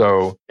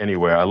 So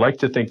anyway, I like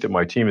to think that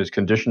my team is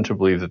conditioned to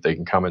believe that they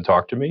can come and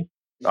talk to me.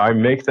 I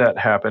make that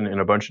happen in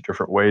a bunch of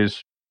different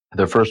ways.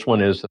 The first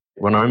one is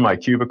when I'm in my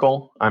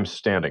cubicle, I'm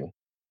standing.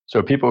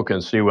 So people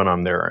can see when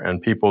I'm there,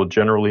 and people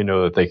generally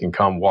know that they can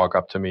come walk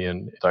up to me,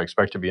 and I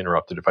expect to be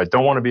interrupted. If I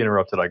don't want to be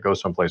interrupted, I go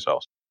someplace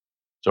else.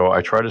 So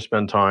I try to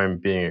spend time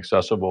being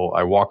accessible.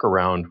 I walk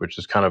around, which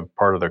is kind of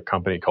part of the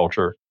company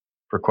culture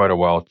for quite a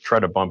while, try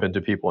to bump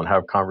into people and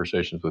have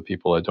conversations with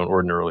people I don't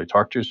ordinarily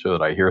talk to so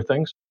that I hear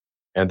things.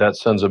 And that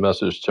sends a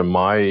message to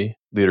my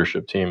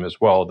leadership team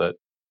as well that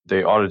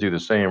they ought to do the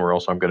same, or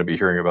else I'm going to be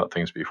hearing about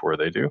things before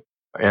they do.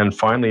 And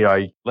finally,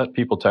 I let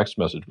people text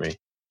message me.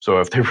 So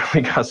if they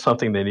really got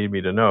something they need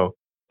me to know,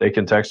 they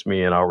can text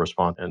me and I'll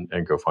respond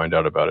and go find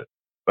out about it.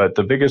 But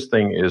the biggest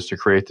thing is to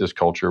create this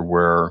culture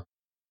where,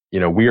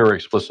 we are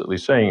explicitly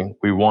saying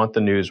we want the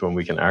news when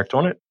we can act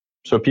on it.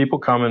 So people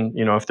come and,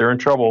 if they're in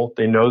trouble,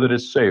 they know that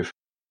it's safe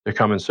to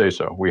come and say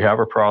so. We have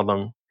a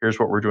problem. Here's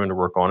what we're doing to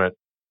work on it.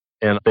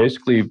 And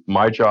basically,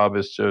 my job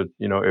is to,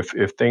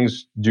 if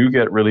things do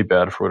get really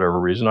bad for whatever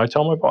reason, I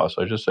tell my boss,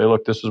 I just say,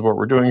 look, this is what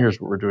we're doing.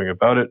 Here's what we're doing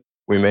about it.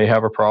 We may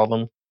have a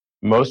problem.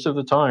 Most of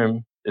the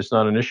time, it's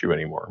not an issue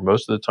anymore.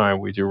 Most of the time,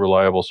 we do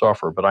reliable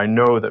software. But I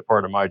know that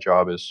part of my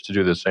job is to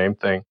do the same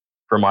thing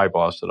for my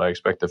boss that I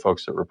expect the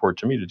folks that report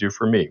to me to do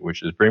for me,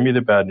 which is bring me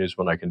the bad news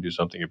when I can do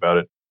something about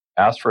it,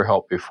 ask for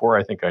help before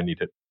I think I need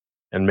it,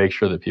 and make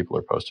sure that people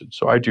are posted.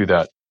 So I do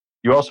that.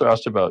 You also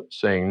asked about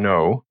saying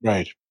no.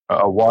 Right.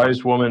 A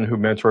wise woman who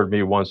mentored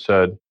me once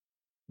said,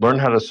 learn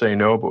how to say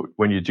no, but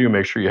when you do,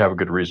 make sure you have a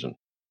good reason.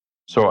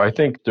 So I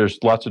think there's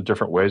lots of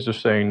different ways of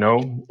saying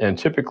no. And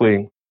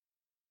typically,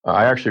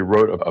 I actually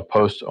wrote a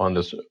post on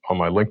this on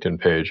my LinkedIn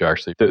page,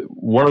 actually.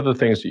 One of the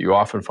things that you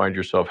often find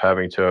yourself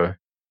having to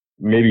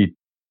maybe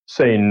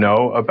say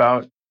no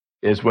about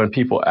is when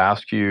people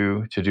ask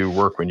you to do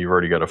work when you've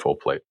already got a full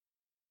plate.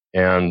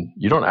 And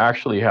you don't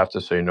actually have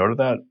to say no to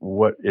that.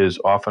 What is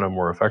often a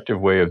more effective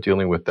way of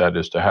dealing with that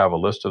is to have a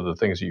list of the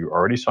things that you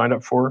already signed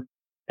up for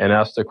and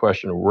ask the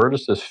question, where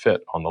does this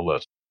fit on the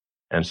list?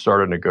 And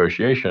start a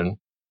negotiation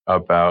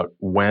about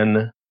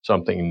when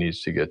something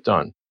needs to get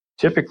done.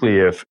 Typically,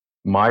 if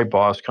my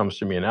boss comes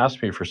to me and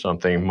asks me for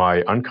something,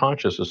 my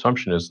unconscious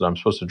assumption is that I'm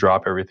supposed to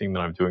drop everything that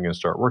I'm doing and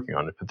start working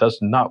on it. But that's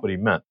not what he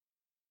meant.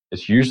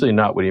 It's usually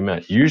not what he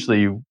meant.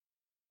 Usually,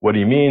 what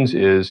he means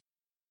is,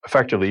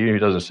 effectively, he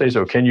doesn't say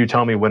so. Can you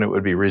tell me when it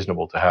would be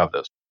reasonable to have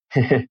this?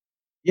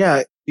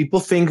 Yeah, people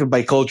think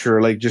by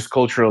culture, like just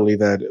culturally,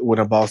 that when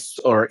a boss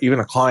or even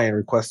a client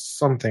requests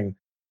something,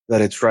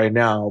 that it's right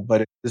now.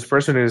 But this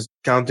person is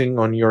counting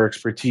on your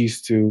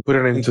expertise to put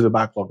it into the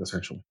backlog,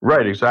 essentially.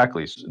 Right,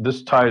 exactly.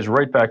 This ties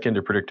right back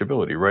into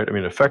predictability, right? I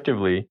mean,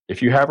 effectively,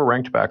 if you have a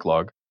ranked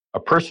backlog, a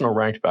personal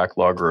ranked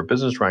backlog or a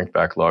business ranked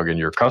backlog, and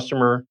your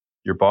customer,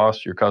 your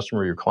boss, your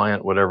customer, your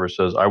client, whatever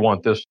says, I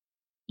want this,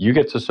 you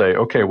get to say,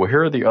 okay, well,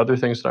 here are the other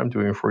things that I'm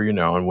doing for you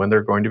now and when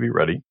they're going to be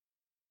ready.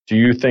 Do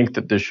you think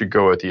that this should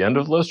go at the end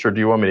of the list, or do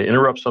you want me to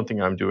interrupt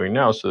something I'm doing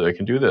now so that I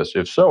can do this?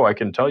 If so, I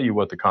can tell you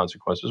what the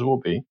consequences will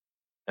be,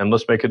 and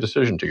let's make a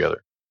decision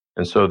together.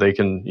 And so they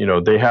can,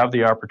 they have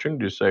the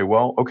opportunity to say,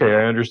 well, okay,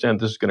 I understand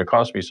this is going to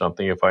cost me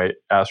something if I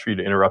ask for you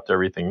to interrupt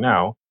everything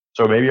now.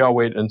 So maybe I'll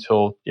wait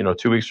until,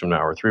 2 weeks from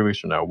now or 3 weeks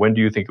from now. When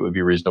do you think it would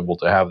be reasonable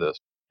to have this?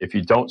 If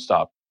you don't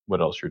stop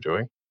what else you're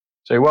doing,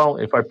 say, well,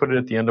 if I put it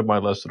at the end of my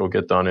list, it'll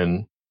get done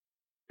in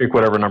pick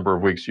whatever number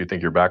of weeks you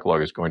think your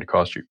backlog is going to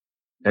cost you.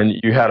 And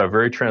you had a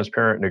very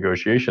transparent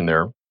negotiation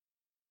there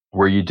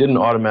where you didn't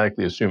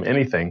automatically assume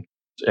anything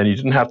and you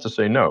didn't have to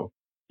say no.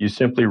 You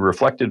simply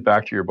reflected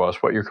back to your boss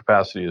what your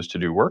capacity is to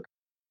do work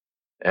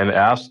and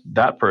asked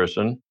that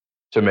person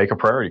to make a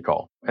priority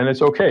call. And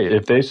it's okay.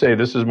 If they say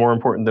this is more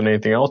important than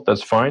anything else,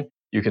 that's fine.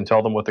 You can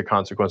tell them what the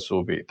consequences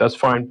will be. That's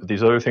fine, but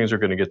these other things are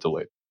going to get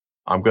delayed.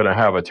 I'm going to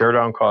have a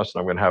teardown cost and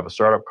I'm going to have a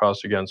startup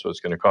cost again. So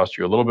it's going to cost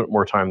you a little bit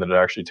more time than it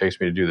actually takes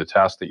me to do the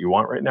task that you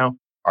want right now.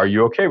 Are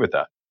you okay with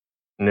that?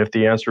 And if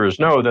the answer is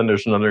no, then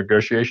there's another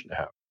negotiation to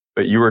have.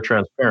 But you were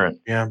transparent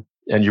Yeah.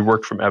 and you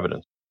worked from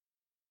evidence.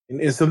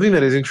 And something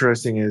that is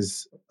interesting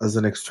is, as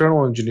an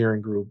external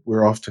engineering group,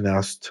 we're often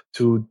asked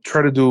to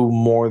try to do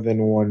more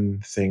than one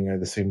thing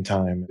at the same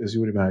time, as you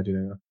would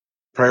imagine.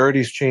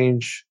 Priorities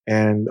change,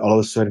 and all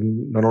of a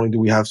sudden, not only do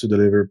we have to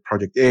deliver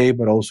project A,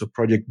 but also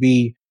project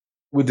B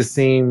with the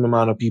same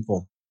amount of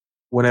people.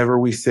 Whenever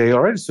we say,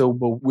 all right, so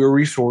but we're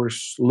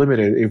resource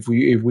limited. If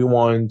we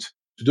want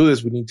to do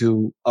this, we need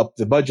to up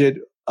the budget,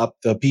 up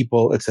the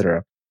people,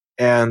 etc.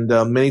 And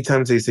many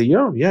times they say,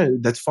 yeah,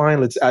 that's fine.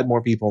 Let's add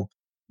more people.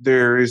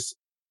 There is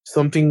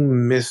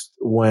something missed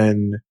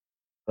when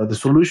the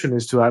solution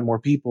is to add more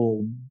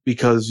people,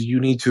 because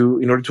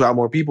in order to add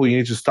more people, you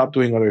need to stop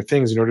doing other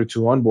things in order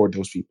to onboard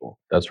those people.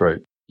 That's right.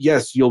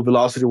 Yes, your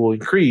velocity will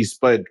increase,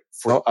 but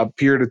for a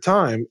period of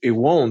time, it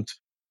won't.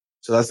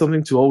 So that's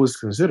something to always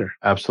consider.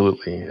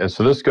 Absolutely. And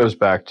so this goes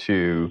back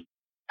to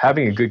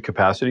having a good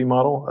capacity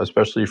model,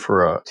 especially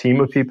for a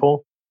team of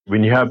people.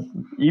 When you have,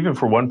 even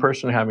for one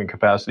person, having a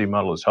capacity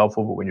model is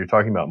helpful, but when you're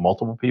talking about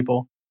multiple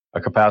people, a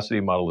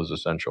capacity model is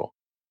essential.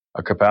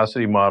 A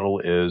capacity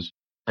model is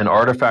an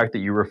artifact that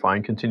you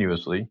refine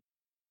continuously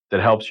that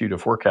helps you to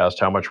forecast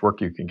how much work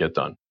you can get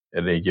done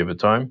at any given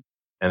time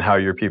and how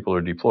your people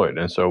are deployed.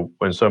 And so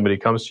when somebody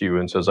comes to you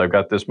and says, I've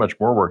got this much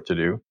more work to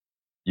do,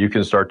 you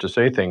can start to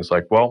say things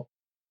like, well,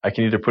 I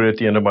can either put it at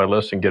the end of my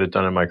list and get it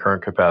done in my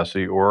current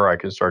capacity, or I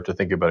can start to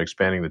think about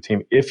expanding the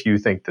team if you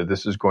think that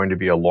this is going to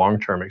be a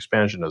long-term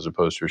expansion as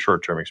opposed to a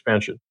short-term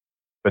expansion.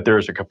 But there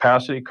is a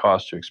capacity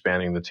cost to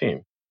expanding the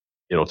team.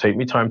 It'll take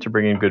me time to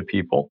bring in good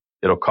people.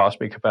 It'll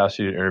cost me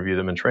capacity to interview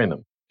them and train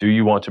them. Do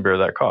you want to bear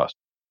that cost?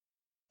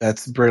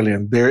 That's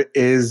brilliant. There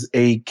is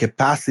a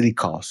capacity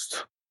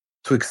cost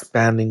to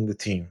expanding the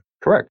team.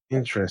 Correct.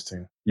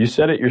 Interesting. You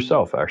said it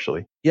yourself,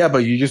 actually. Yeah, but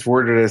you just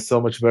worded it so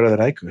much better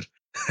than I could.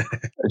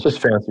 It's just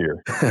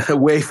fancier.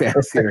 Way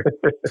fancier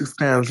to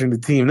expanding the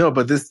team. No,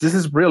 but this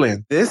is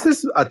brilliant. This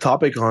is a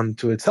topic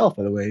unto itself,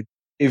 by the way.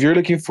 If you're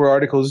looking for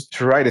articles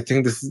to write, I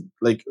think this is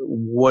like,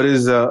 what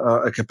is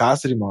a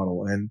capacity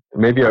model? And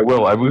maybe I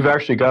will. We've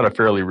actually got a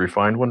fairly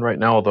refined one right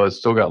now, although it's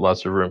still got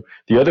lots of room.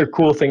 The other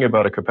cool thing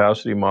about a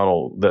capacity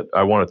model that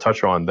I want to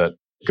touch on that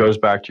goes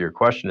back to your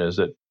question is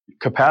that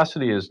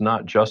capacity is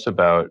not just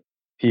about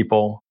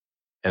people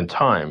and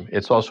time.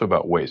 It's also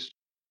about waste.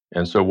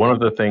 And so one of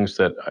the things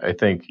that I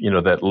think,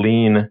 that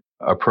lean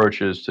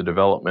approaches to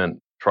development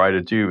try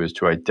to do is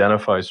to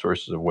identify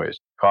sources of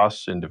waste,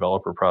 costs in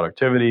developer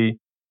productivity,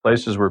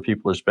 places where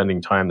people are spending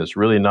time that's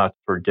really not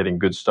for getting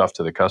good stuff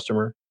to the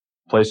customer,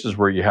 places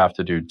where you have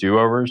to do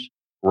do-overs,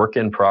 work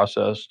in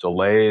process,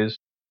 delays.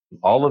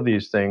 All of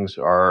these things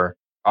are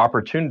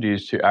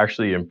opportunities to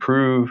actually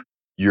improve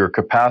your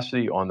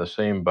capacity on the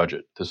same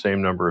budget, the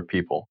same number of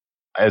people.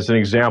 As an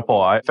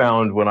example, I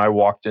found when I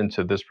walked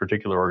into this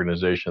particular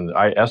organization,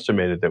 I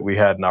estimated that we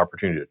had an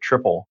opportunity to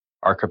triple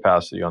our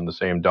capacity on the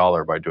same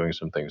dollar by doing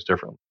some things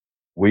differently.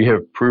 We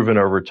have proven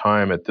over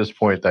time at this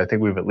point that I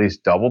think we've at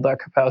least doubled that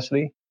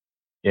capacity,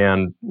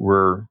 and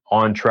we're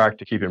on track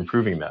to keep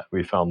improving that.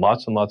 We found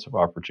lots and lots of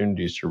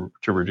opportunities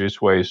to reduce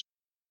waste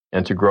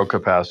and to grow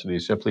capacity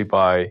simply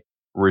by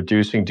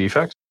reducing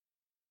defects,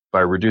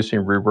 by reducing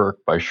rework,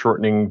 by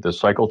shortening the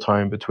cycle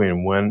time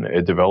between when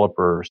a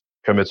developer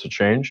commits a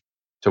change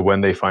to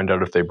when they find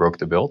out if they broke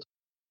the build,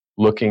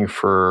 looking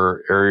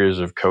for areas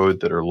of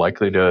code that are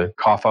likely to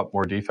cough up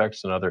more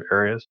defects than other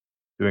areas,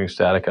 doing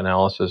static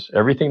analysis.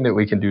 Everything that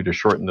we can do to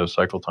shorten those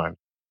cycle times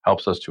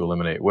helps us to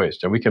eliminate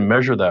waste. And we can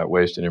measure that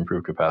waste and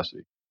improve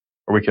capacity,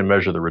 or we can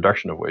measure the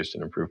reduction of waste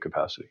and improve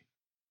capacity.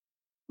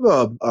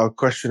 A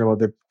question about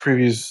the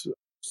previous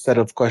set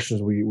of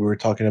questions we were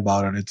talking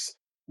about, and it's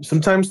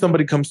sometimes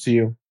somebody comes to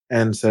you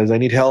and says, I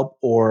need help,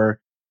 or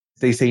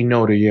they say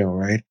no to you,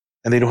 right?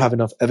 And they don't have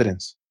enough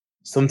evidence.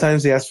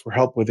 Sometimes they ask for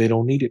help where they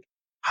don't need it.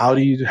 How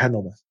do you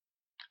handle that?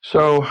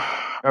 So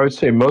I would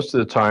say most of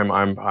the time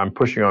I'm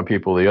pushing on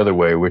people the other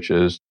way, which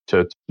is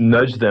to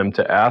nudge them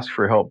to ask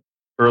for help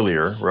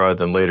earlier rather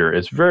than later.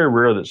 It's very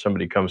rare that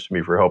somebody comes to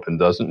me for help and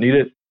doesn't need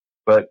it,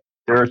 but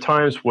there are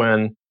times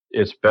when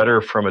it's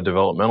better from a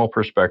developmental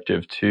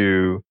perspective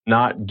to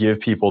not give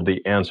people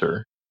the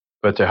answer,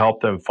 but to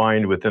help them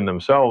find within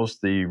themselves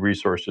the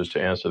resources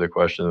to answer the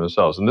question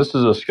themselves. And this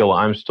is a skill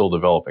I'm still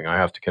developing, I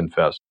have to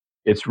confess.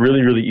 It's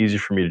really, really easy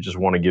for me to just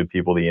want to give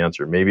people the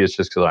answer. Maybe it's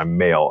just because I'm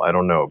male, I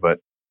don't know, but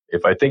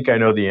if I think I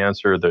know the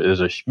answer, there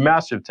is a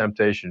massive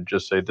temptation to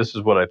just say, this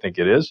is what I think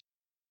it is.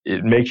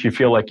 It makes you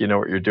feel like you know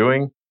what you're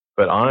doing,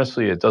 but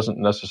honestly, it doesn't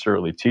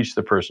necessarily teach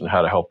the person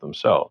how to help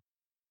themselves.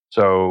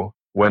 So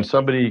when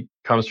somebody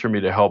comes for me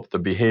to help, the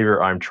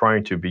behavior I'm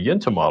trying to begin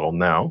to model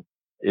now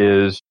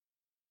is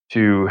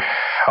to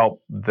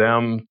help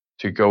them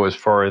to go as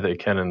far as they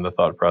can in the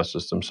thought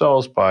process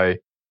themselves by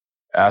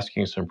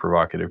asking some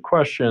provocative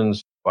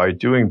questions, by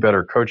doing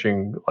better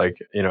coaching, like,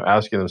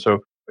 asking them, so,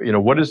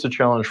 what is the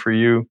challenge for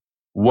you?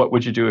 What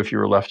would you do if you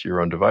were left to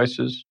your own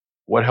devices?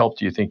 What help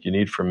do you think you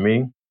need from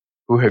me?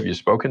 Who have you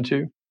spoken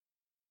to?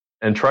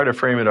 And try to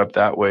frame it up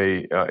that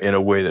way, in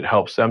a way that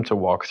helps them to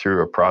walk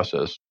through a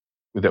process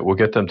that will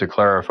get them to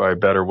clarify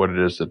better what it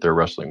is that they're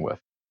wrestling with.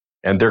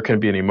 And there can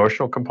be an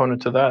emotional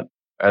component to that,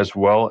 as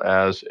well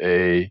as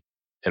an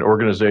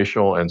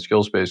organizational and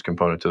skills-based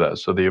component to that.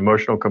 So the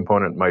emotional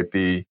component might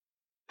be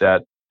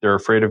that they're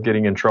afraid of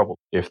getting in trouble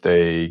if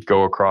they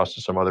go across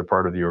to some other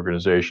part of the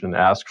organization and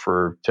ask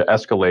to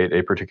escalate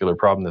a particular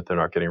problem that they're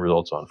not getting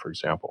results on, for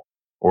example.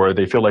 Or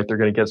they feel like they're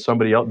going to get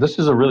somebody else. This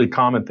is a really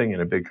common thing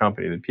in a big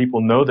company, that people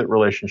know that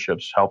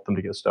relationships help them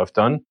to get stuff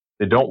done.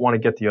 They don't want to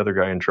get the other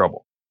guy in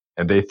trouble.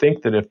 And they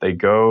think that if they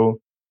go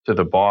to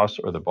the boss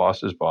or the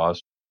boss's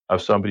boss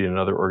of somebody in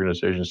another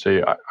organization,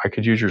 say, I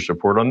could use your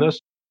support on this,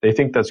 they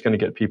think that's going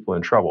to get people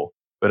in trouble.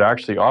 But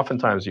actually,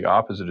 oftentimes the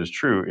opposite is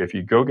true. If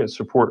you go get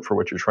support for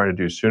what you're trying to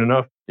do soon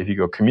enough, if you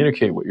go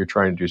communicate what you're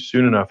trying to do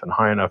soon enough and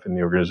high enough in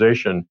the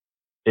organization,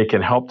 it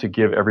can help to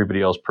give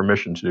everybody else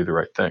permission to do the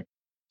right thing.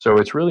 So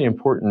it's really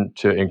important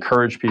to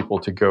encourage people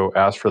to go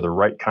ask for the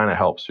right kind of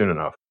help soon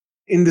enough.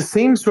 In the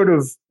same sort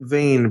of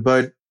vein,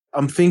 but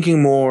I'm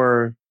thinking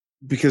more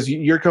because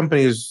your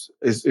company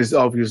is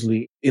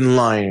obviously in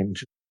line.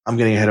 I'm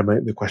getting ahead of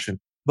the question,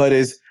 but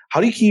is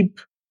how do you keep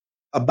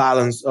a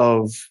balance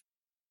of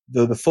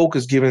the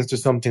focus given to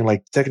something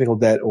like technical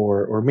debt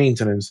or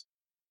maintenance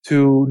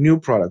to new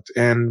product?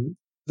 And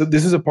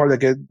this is a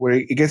part where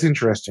it gets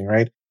interesting,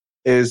 right?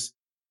 Is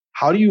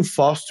how do you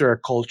foster a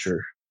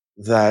culture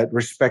that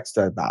respects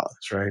that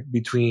balance, right,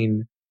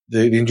 between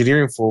the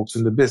engineering folks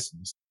and the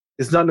business?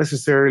 It's not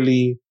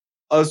necessarily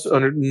us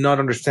not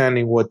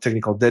understanding what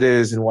technical debt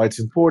is and why it's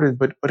important,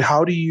 but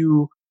how do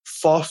you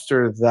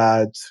foster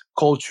that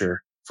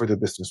culture for the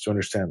business to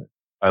understand it?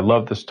 I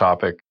love this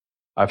topic.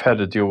 I've had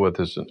to deal with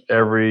this in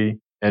every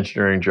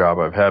engineering job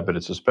I've had, but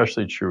it's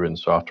especially true in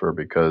software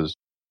because,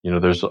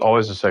 there's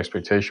always this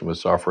expectation with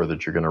software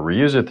that you're going to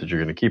reuse it, that you're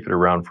going to keep it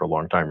around for a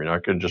long time. You're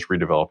not going to just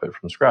redevelop it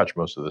from scratch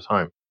most of the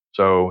time.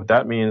 So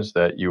that means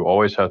that you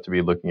always have to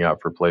be looking out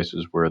for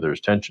places where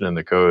there's tension in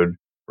the code,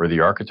 where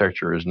the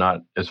architecture is not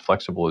as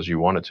flexible as you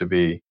want it to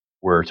be,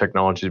 where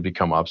technologies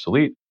become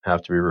obsolete,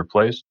 have to be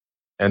replaced.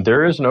 And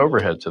there is an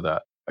overhead to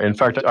that. In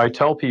fact, I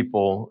tell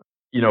people,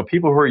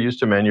 people who are used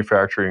to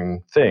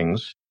manufacturing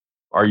things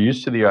are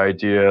used to the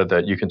idea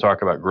that you can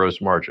talk about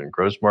gross margin.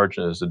 Gross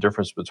margin is the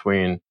difference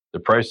between the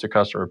price the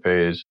customer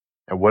pays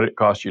and what it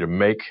costs you to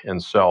make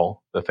and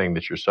sell the thing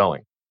that you're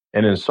selling.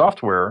 And in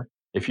software,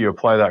 if you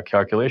apply that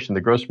calculation,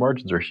 the gross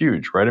margins are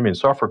huge, right? I mean,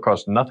 software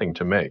costs nothing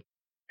to make.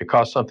 It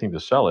costs something to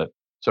sell it.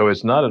 So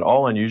it's not at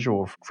all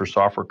unusual for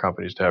software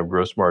companies to have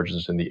gross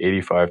margins in the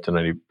 85 to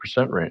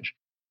 90% range.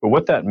 But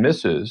what that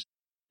misses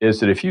is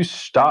that if you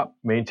stop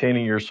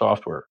maintaining your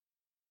software,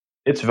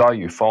 its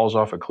value falls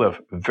off a cliff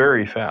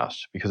very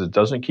fast because it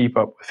doesn't keep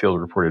up with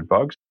field reported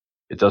bugs.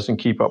 It doesn't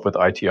keep up with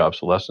IT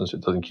obsolescence.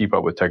 It doesn't keep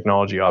up with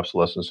technology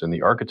obsolescence in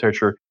the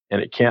architecture,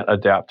 and it can't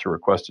adapt to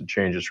requested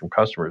changes from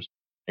customers.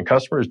 And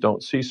customers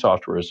don't see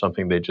software as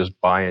something they just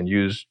buy and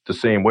use the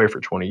same way for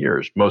 20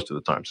 years, most of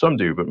the time. Some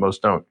do, but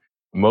most don't.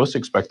 Most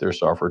expect their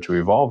software to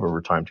evolve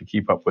over time to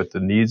keep up with the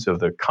needs of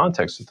the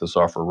context that the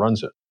software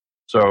runs in.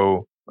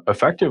 So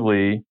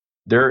effectively,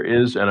 there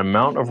is an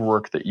amount of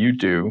work that you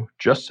do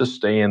just to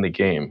stay in the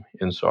game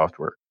in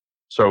software.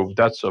 So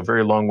that's a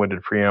very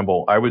long-winded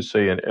preamble. I would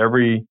say in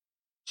every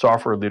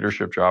software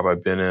leadership job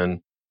I've been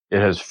in,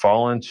 it has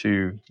fallen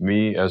to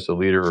me as the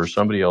leader or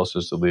somebody else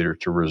as the leader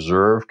to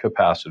reserve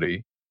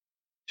capacity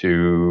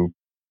to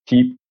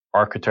keep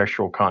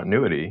architectural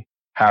continuity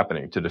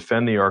happening, to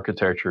defend the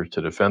architecture,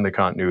 to defend the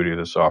continuity of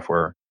the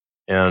software.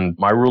 And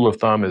my rule of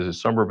thumb is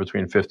it's somewhere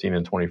between 15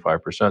 and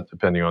 25%,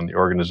 depending on the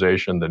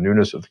organization, the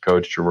newness of the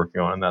code that you're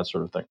working on, and that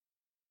sort of thing.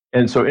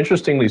 And so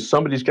interestingly,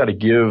 somebody's got to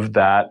give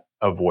that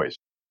a voice.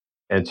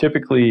 And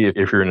typically,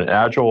 if you're in an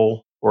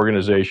agile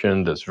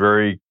organization that's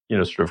very,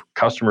 sort of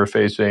customer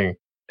facing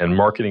and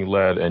marketing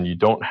led, and you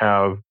don't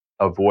have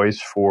a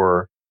voice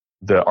for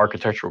the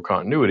architectural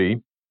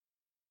continuity,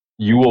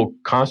 you will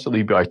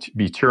constantly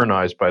be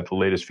tyrannized by the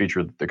latest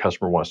feature that the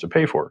customer wants to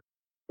pay for,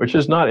 which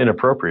is not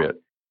inappropriate.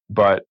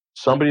 But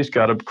somebody's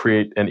got to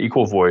create an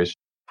equal voice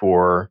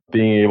for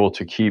being able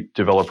to keep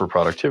developer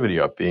productivity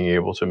up, being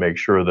able to make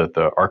sure that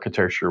the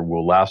architecture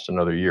will last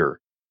another year,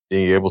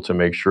 being able to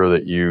make sure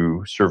that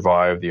you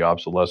survive the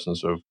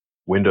obsolescence of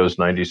Windows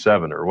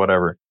 97 or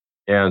whatever.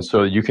 And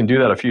so you can do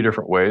that a few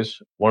different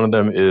ways. One of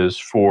them is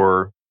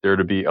for there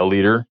to be a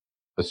leader,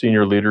 a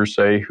senior leader,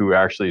 say, who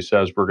actually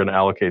says, we're going to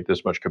allocate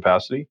this much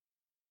capacity.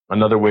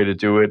 Another way to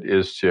do it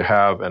is to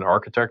have an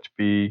architect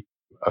be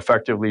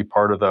effectively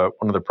part of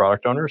one of the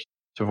product owners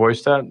to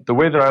voice that. The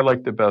way that I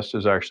like the best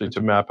is actually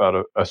to map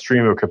out a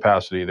stream of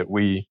capacity that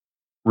we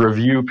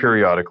review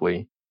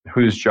periodically,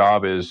 whose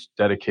job is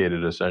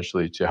dedicated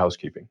essentially to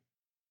housekeeping.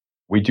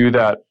 We do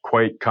that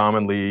quite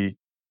commonly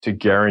to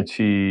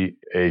guarantee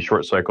a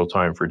short cycle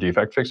time for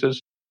defect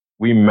fixes.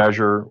 We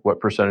measure what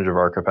percentage of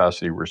our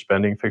capacity we're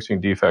spending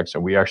fixing defects,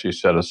 and we actually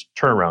set a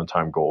turnaround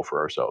time goal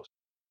for ourselves.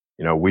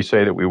 We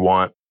say that we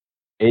want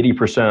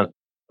 80%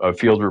 of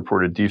field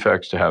reported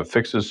defects to have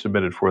fixes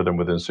submitted for them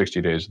within 60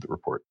 days of the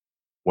report,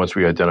 once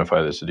we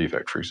identify this as a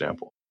defect, for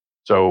example.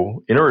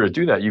 So in order to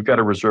do that, you've got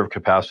to reserve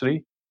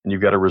capacity and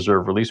you've got to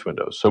reserve release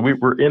windows. So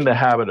we're in the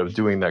habit of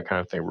doing that kind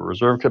of thing. We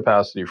reserve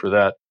capacity for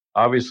that.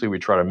 Obviously, we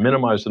try to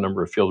minimize the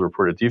number of field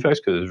reported defects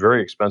because it's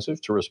very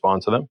expensive to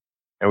respond to them.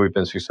 And we've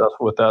been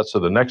successful with that. So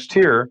the next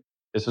tier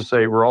is to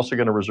say we're also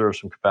going to reserve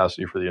some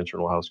capacity for the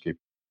internal housekeeping.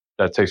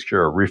 That takes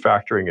care of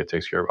refactoring. It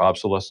takes care of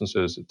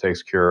obsolescences. It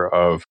takes care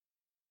of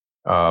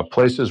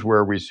places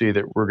where we see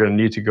that we're going to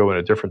need to go in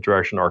a different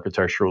direction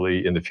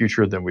architecturally in the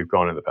future than we've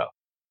gone in the past.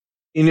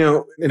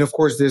 And of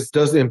course, this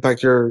does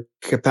impact your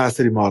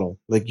capacity model.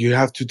 Like you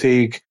have to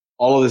take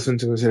all of this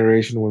into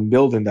consideration when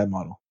building that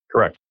model.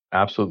 Correct.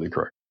 Absolutely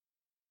correct.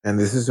 And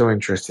this is so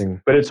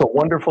interesting. But it's a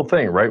wonderful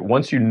thing, right?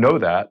 Once you know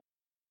that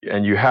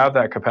and you have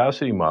that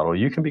capacity model,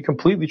 you can be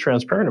completely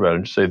transparent about it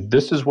and just say,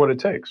 this is what it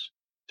takes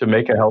to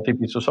make a healthy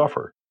piece of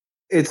software.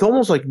 It's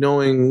almost like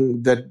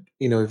knowing that,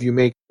 if you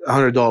make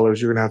 $100,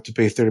 you're going to have to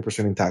pay 30%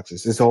 in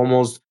taxes. It's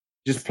almost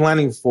just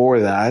planning for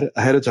that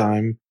ahead of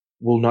time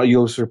will not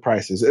yield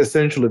surprises.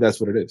 Essentially,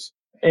 that's what it is.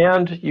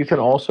 And you can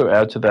also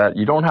add to that,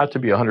 you don't have to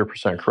be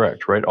 100%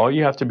 correct, right? All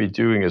you have to be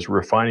doing is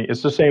refining.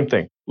 It's the same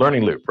thing,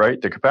 learning loop,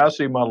 right? The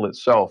capacity model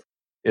itself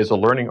is a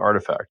learning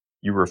artifact.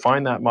 You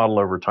refine that model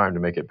over time to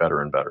make it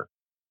better and better.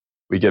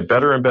 We get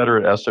better and better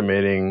at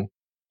estimating,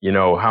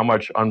 how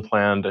much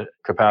unplanned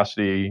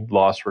capacity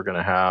loss we're going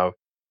to have.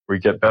 We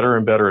get better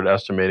and better at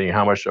estimating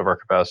how much of our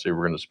capacity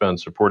we're going to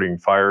spend supporting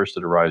fires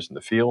that arise in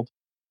the field.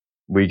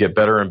 We get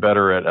better and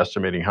better at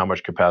estimating how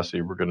much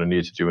capacity we're going to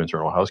need to do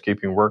internal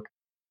housekeeping work.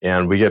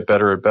 And we get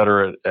better and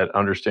better at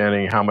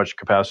understanding how much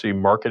capacity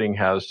marketing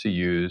has to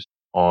use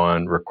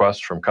on requests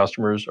from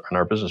customers and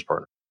our business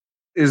partners.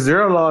 Is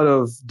there a lot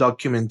of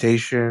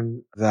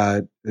documentation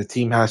that the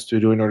team has to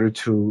do in order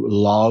to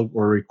log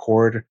or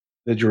record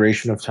the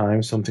duration of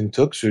time something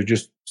took? So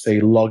just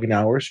say log in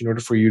hours in order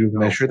for you to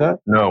measure that?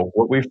 No.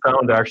 What we've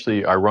found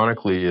actually,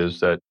 ironically, is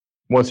that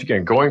once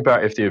again, going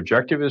back, if the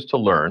objective is to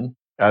learn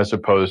as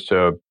opposed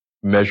to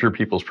measure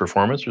people's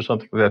performance or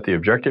something like that, the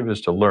objective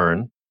is to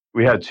learn.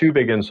 We had two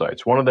big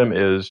insights. One of them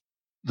is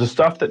the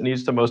stuff that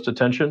needs the most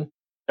attention,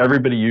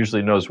 everybody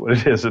usually knows what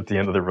it is at the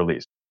end of the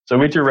release. So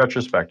we do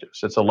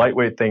retrospectives. It's a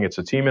lightweight thing. It's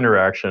a team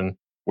interaction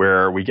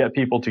where we get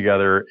people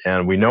together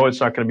and we know it's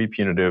not going to be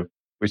punitive.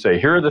 We say,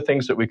 here are the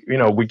things that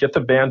we get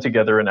the band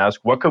together and ask,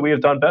 what could we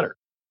have done better?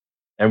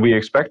 And we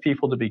expect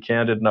people to be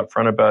candid and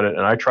upfront about it.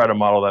 And I try to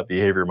model that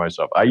behavior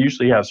myself. I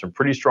usually have some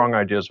pretty strong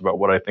ideas about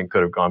what I think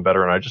could have gone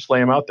better. And I just lay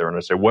them out there and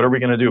I say, what are we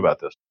going to do about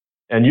this?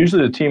 And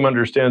usually the team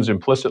understands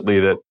implicitly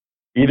that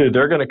either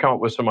they're going to come up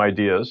with some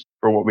ideas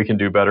for what we can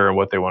do better and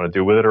what they want to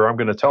do with it, or I'm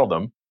going to tell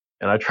them.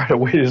 And I try to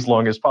wait as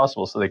long as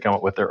possible so they come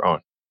up with their own.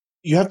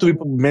 You have to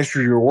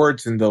measure your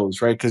words in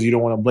those, right? Because you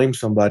don't want to blame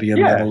somebody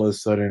and then all of a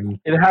sudden...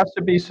 It has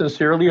to be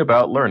sincerely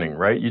about learning,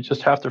 right? You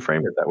just have to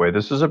frame it that way.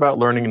 This is about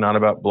learning, not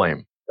about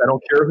blame. I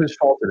don't care whose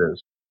fault it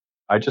is.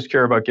 I just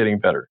care about getting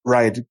better.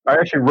 Right. I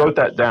actually wrote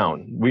that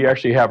down. We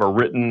actually have a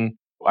written,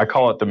 I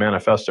call it the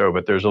manifesto,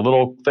 but there's a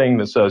little thing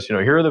that says,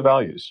 here are the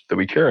values that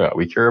we care about.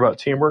 We care about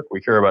teamwork.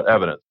 We care about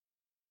evidence.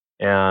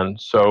 And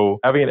so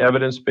having an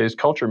evidence-based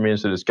culture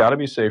means that it's got to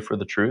be safe for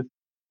the truth.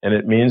 And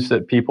it means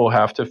that people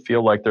have to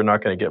feel like they're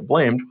not going to get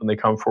blamed when they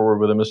come forward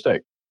with a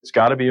mistake. It's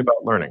got to be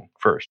about learning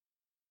first.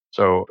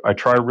 So I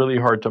try really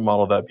hard to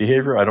model that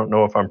behavior. I don't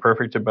know if I'm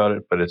perfect about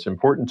it, but it's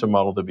important to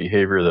model the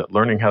behavior that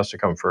learning has to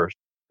come first.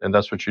 And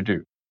that's what you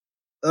do.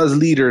 As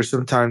leaders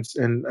sometimes,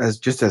 and as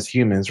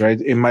humans, right?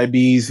 It might be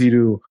easy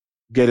to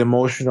get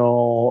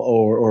emotional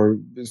or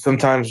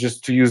sometimes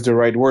just to use the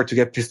right word to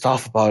get pissed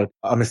off about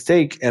a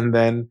mistake. And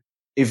then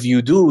if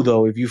you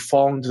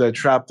fall into that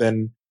trap,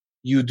 then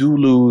you do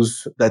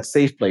lose that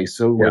safe place.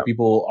 So Yeah. where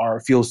people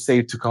feel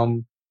safe to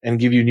come and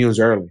give you news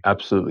early.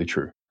 Absolutely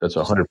true. That's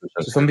 100%.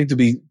 So something to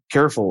be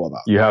careful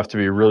about. You have to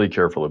be really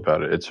careful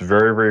about it. It's a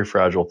very, very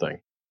fragile thing.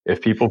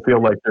 If people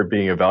feel like they're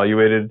being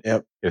evaluated,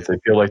 Yep. if they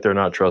feel like they're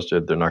not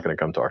trusted, they're not going to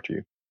come talk to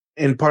you.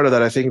 And part of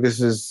that, I think this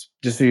is,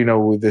 just so you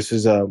know, this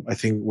is, I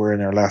think we're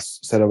in our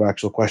last set of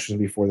actual questions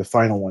before the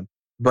final one.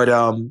 But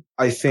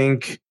I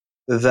think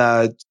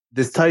that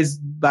this ties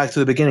back to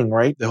the beginning,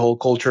 right? The whole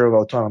culture of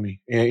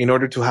autonomy. In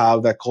order to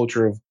have that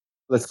culture of,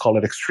 let's call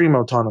it extreme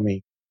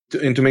autonomy,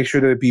 and to make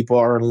sure that people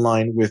are in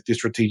line with the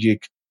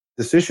strategic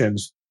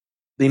decisions,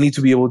 they need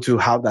to be able to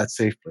have that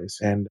safe place.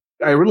 And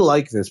I really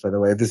like this, by the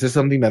way. This is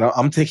something that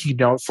I'm taking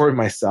down for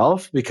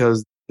myself,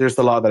 because there's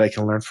a lot that I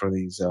can learn from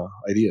these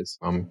ideas.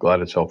 I'm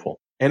glad it's helpful.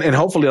 And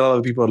hopefully a lot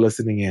of people are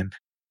listening in.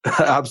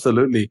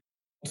 Absolutely.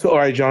 So, all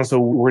right, John, so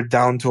we're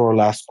down to our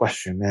last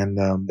question.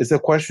 And it's a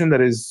question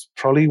that is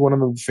probably one of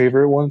the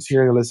favorite ones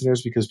here in the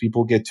listeners, because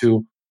people get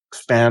to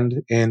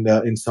expand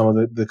in some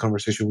of the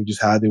conversation we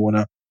just had. They want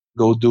to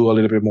go do a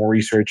little bit more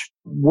research.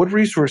 What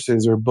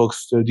resources or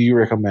books do you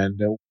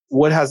recommend?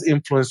 What has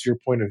influenced your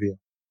point of view?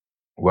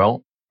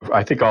 Well,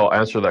 I think I'll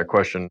answer that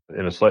question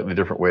in a slightly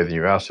different way than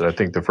you asked it. I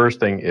think the first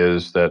thing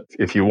is that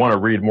if you want to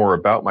read more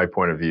about my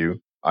point of view,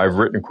 I've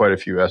written quite a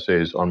few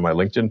essays on my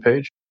LinkedIn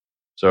page.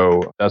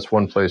 So that's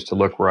one place to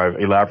look, where I've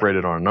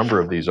elaborated on a number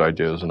of these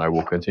ideas, and I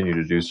will continue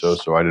to do so.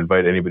 So I'd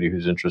invite anybody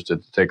who's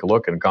interested to take a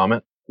look and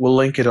comment. We'll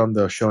link it on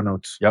the show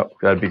notes. Yep,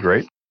 that'd be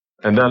great.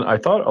 And then I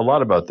thought a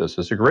lot about this.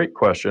 It's a great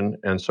question.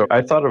 And so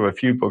I thought of a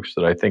few books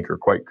that I think are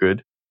quite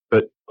good,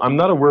 but I'm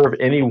not aware of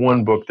any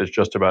one book that's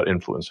just about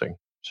influencing.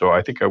 So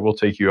I think I will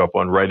take you up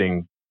on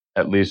writing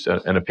at least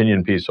an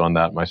opinion piece on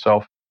that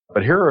myself.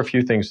 But here are a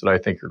few things that I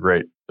think are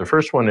great. The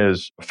first one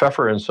is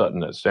Pfeffer and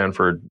Sutton at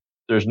Stanford.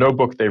 There's no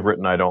book they've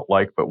written I don't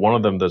like, but one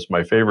of them that's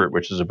my favorite,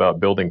 which is about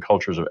building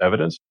cultures of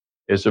evidence,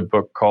 is a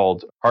book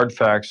called Hard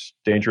Facts,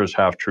 Dangerous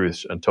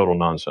Half-Truths, and Total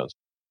Nonsense.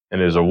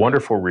 And it is a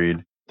wonderful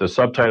read. The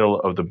subtitle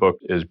of the book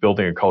is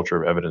Building a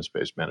Culture of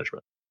Evidence-Based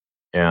Management.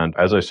 And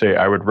as I say,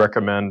 I would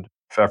recommend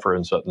Pfeffer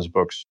and Sutton's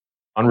books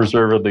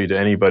unreservedly to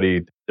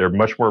anybody. They're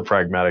much more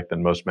pragmatic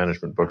than most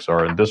management books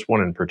are. And this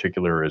one in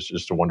particular is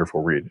just a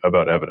wonderful read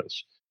about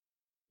evidence.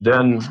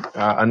 Then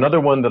another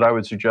one that I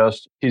would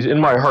suggest, he's in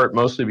my heart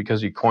mostly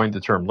because he coined the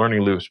term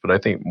learning loops, but I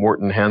think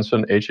Morten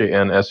Hansen,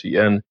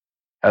 Hansen,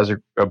 has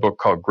a book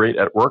called Great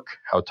at Work,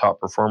 How Top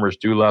Performers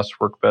Do Less,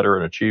 Work Better,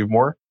 and Achieve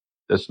More.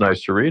 That's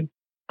nice to read.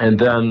 And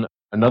then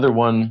another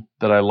one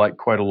that I like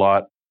quite a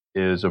lot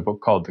is a book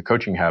called The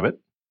Coaching Habit,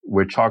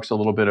 which talks a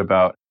little bit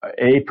about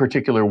a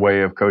particular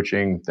way of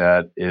coaching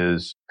that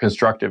is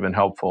constructive and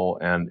helpful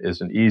and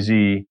is an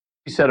easy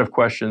set of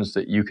questions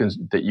that you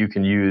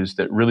can use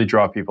that really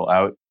draw people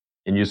out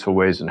in useful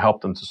ways and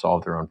help them to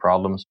solve their own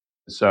problems.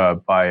 It's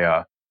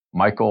by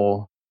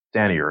Michael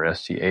Stanier,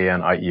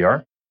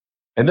 Stanier.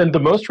 And then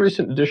the most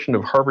recent edition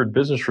of Harvard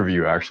Business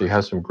Review actually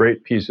has some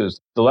great pieces.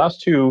 The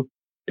last two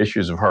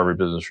issues of Harvard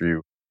Business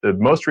Review, the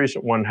most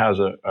recent one has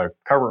a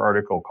cover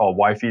article called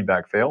Why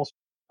Feedback Fails.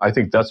 I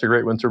think that's a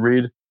great one to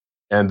read.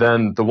 And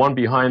then the one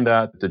behind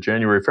that, the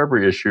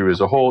January-February issue, is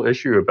a whole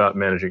issue about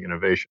managing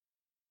innovation.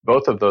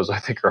 Both of those I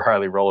think are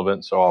highly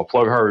relevant. So I'll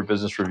plug Harvard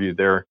Business Review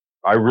there.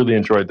 I really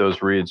enjoyed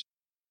those reads.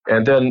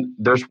 And then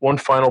there's one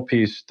final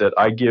piece that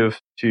I give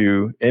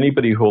to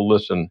anybody who will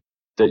listen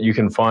that you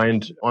can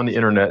find on the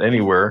internet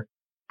anywhere.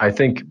 I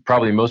think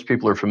probably most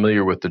people are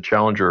familiar with the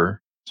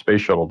Challenger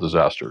space shuttle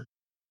disaster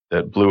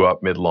that blew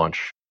up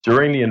mid-launch.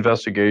 During the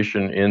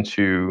investigation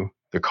into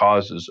the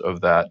causes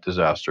of that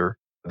disaster,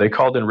 they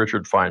called in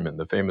Richard Feynman,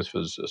 the famous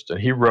physicist, and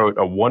he wrote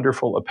a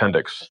wonderful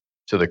appendix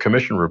to the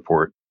commission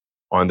report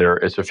on there.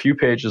 It's a few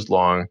pages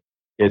long.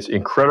 It's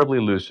incredibly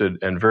lucid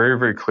and very,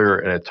 very clear,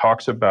 and it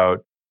talks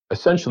about,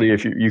 essentially,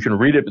 if you can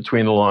read it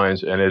between the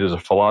lines, and it is a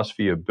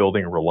philosophy of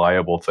building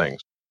reliable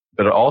things.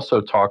 But it also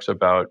talks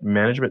about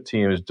management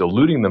teams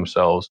deluding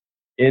themselves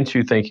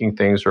into thinking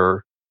things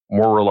are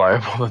more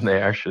reliable than they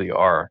actually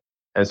are.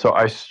 And so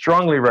I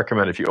strongly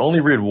recommend, if you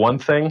only read one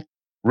thing,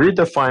 read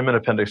the Feynman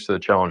appendix to the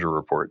Challenger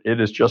report.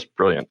 It is just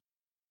brilliant.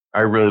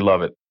 I really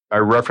love it. I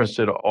referenced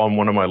it on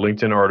one of my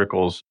LinkedIn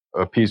articles,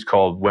 a piece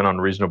called When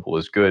Unreasonable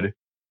is Good.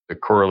 The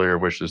corollary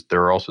of which is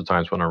there are also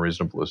times when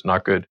unreasonable is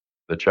not good.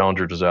 The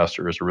Challenger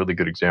disaster is a really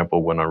good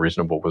example when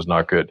unreasonable was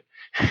not good.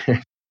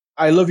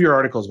 I love your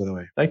articles, by the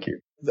way. Thank you.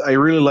 I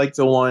really like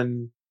the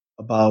one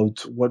about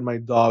what my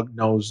dog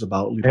knows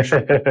about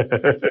leadership.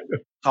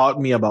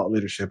 Taught me about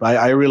leadership.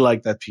 I really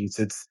like that piece.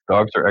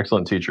 Dogs are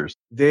excellent teachers.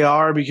 They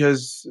are,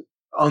 because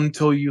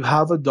until you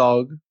have a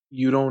dog,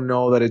 you don't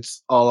know that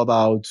it's all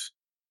about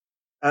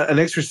an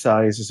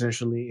exercise,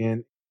 essentially,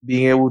 in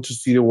being able to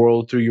see the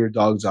world through your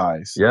dog's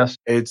eyes. Yes.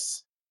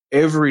 It's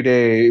every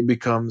day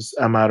becomes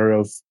a matter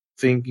of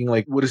thinking,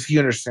 like, what does he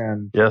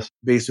understand? Yes.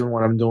 Based on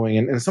what I'm doing?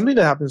 And something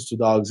that happens to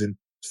dogs, and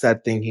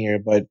sad thing here,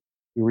 but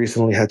we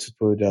recently had to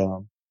put,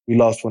 we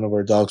lost one of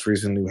our dogs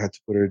recently. We had to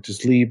put her to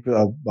sleep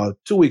about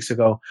 2 weeks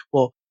ago.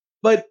 Well,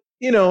 but,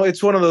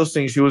 it's one of those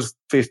things. She was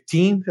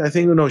 15, I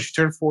think. No, she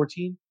turned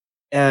 14.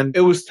 And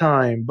it was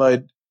time.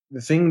 But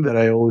the thing that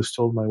I always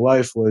told my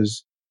wife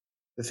was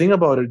the thing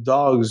about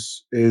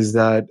dogs is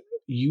that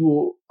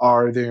you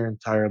are their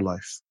entire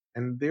life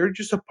and they're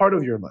just a part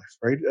of your life,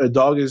 right? A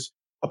dog is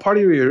a part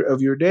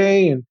of your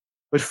day. And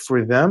but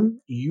for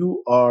them,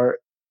 you are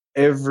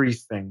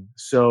everything.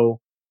 So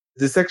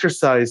this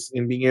exercise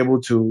in being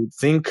able to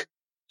think,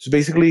 to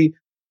basically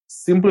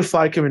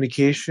simplify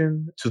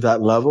communication to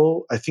that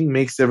level, I think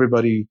makes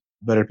everybody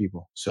better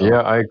people. So,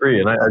 Yeah, I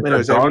agree. And a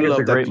anyways, I dog really is a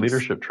love that great piece.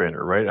 leadership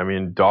trainer, right? I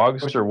mean,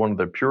 dogs are one of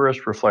the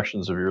purest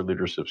reflections of your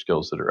leadership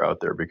skills that are out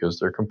there because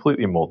they're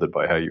completely molded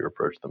by how you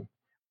approach them.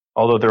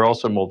 Although they're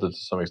also molded to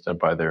some extent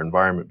by their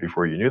environment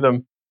before you knew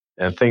them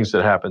and things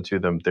that happen to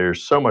them. They're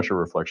so much a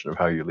reflection of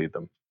how you lead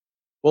them.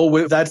 Well,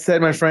 with that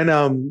said, my friend,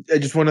 I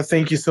just want to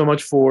thank you so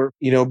much for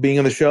being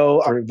on the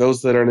show. For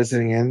those that are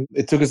listening in,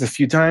 it took us a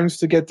few times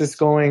to get this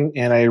going,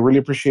 and I really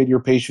appreciate your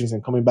patience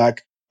and coming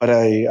back. But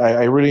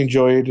I really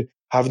enjoyed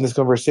having this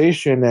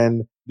conversation,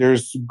 and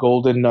there's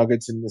golden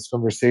nuggets in this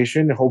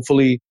conversation.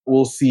 Hopefully,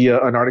 we'll see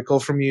an article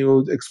from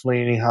you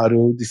explaining how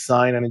to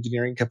design an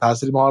engineering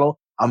capacity model.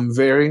 I'm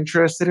very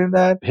interested in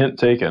that. Hint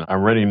taken.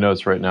 I'm writing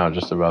notes right now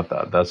just about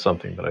that. That's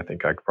something that I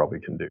think I probably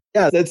can do.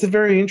 Yeah, that's a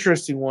very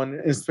interesting one,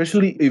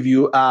 especially if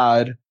you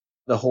add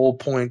the whole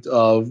point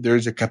of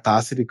there's a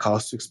capacity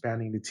cost to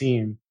expanding the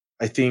team.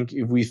 I think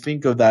if we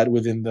think of that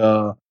within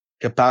the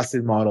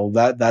capacity model,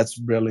 that's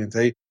brilliant.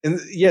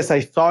 And yes,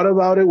 I thought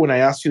about it when I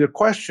asked you the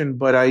question,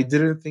 but I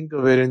didn't think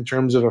of it in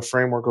terms of a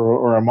framework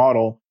or a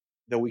model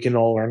that we can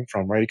all learn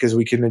from, right? Because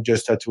we can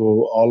adjust that to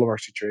all of our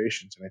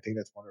situations. And I think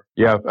that's wonderful.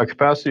 Yeah, a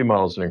capacity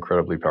model is an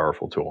incredibly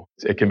powerful tool.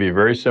 It can be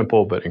very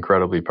simple, but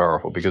incredibly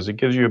powerful because it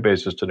gives you a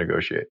basis to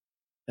negotiate.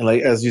 And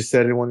like, as you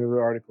said in one of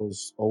your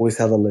articles, always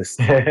have a list.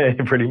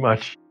 Pretty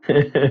much.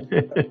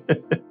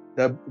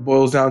 That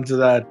boils down to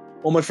that.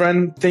 Well, my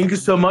friend, thank you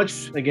so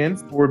much again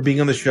for being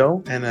on the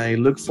show. And I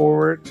look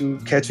forward to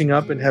catching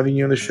up and having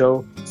you on the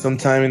show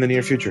sometime in the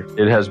near future.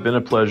 It has been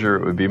a pleasure.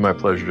 It would be my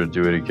pleasure to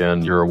do it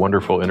again. You're a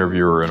wonderful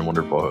interviewer and a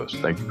wonderful host.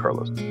 Thank you,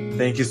 Carlos.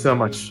 Thank you so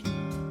much.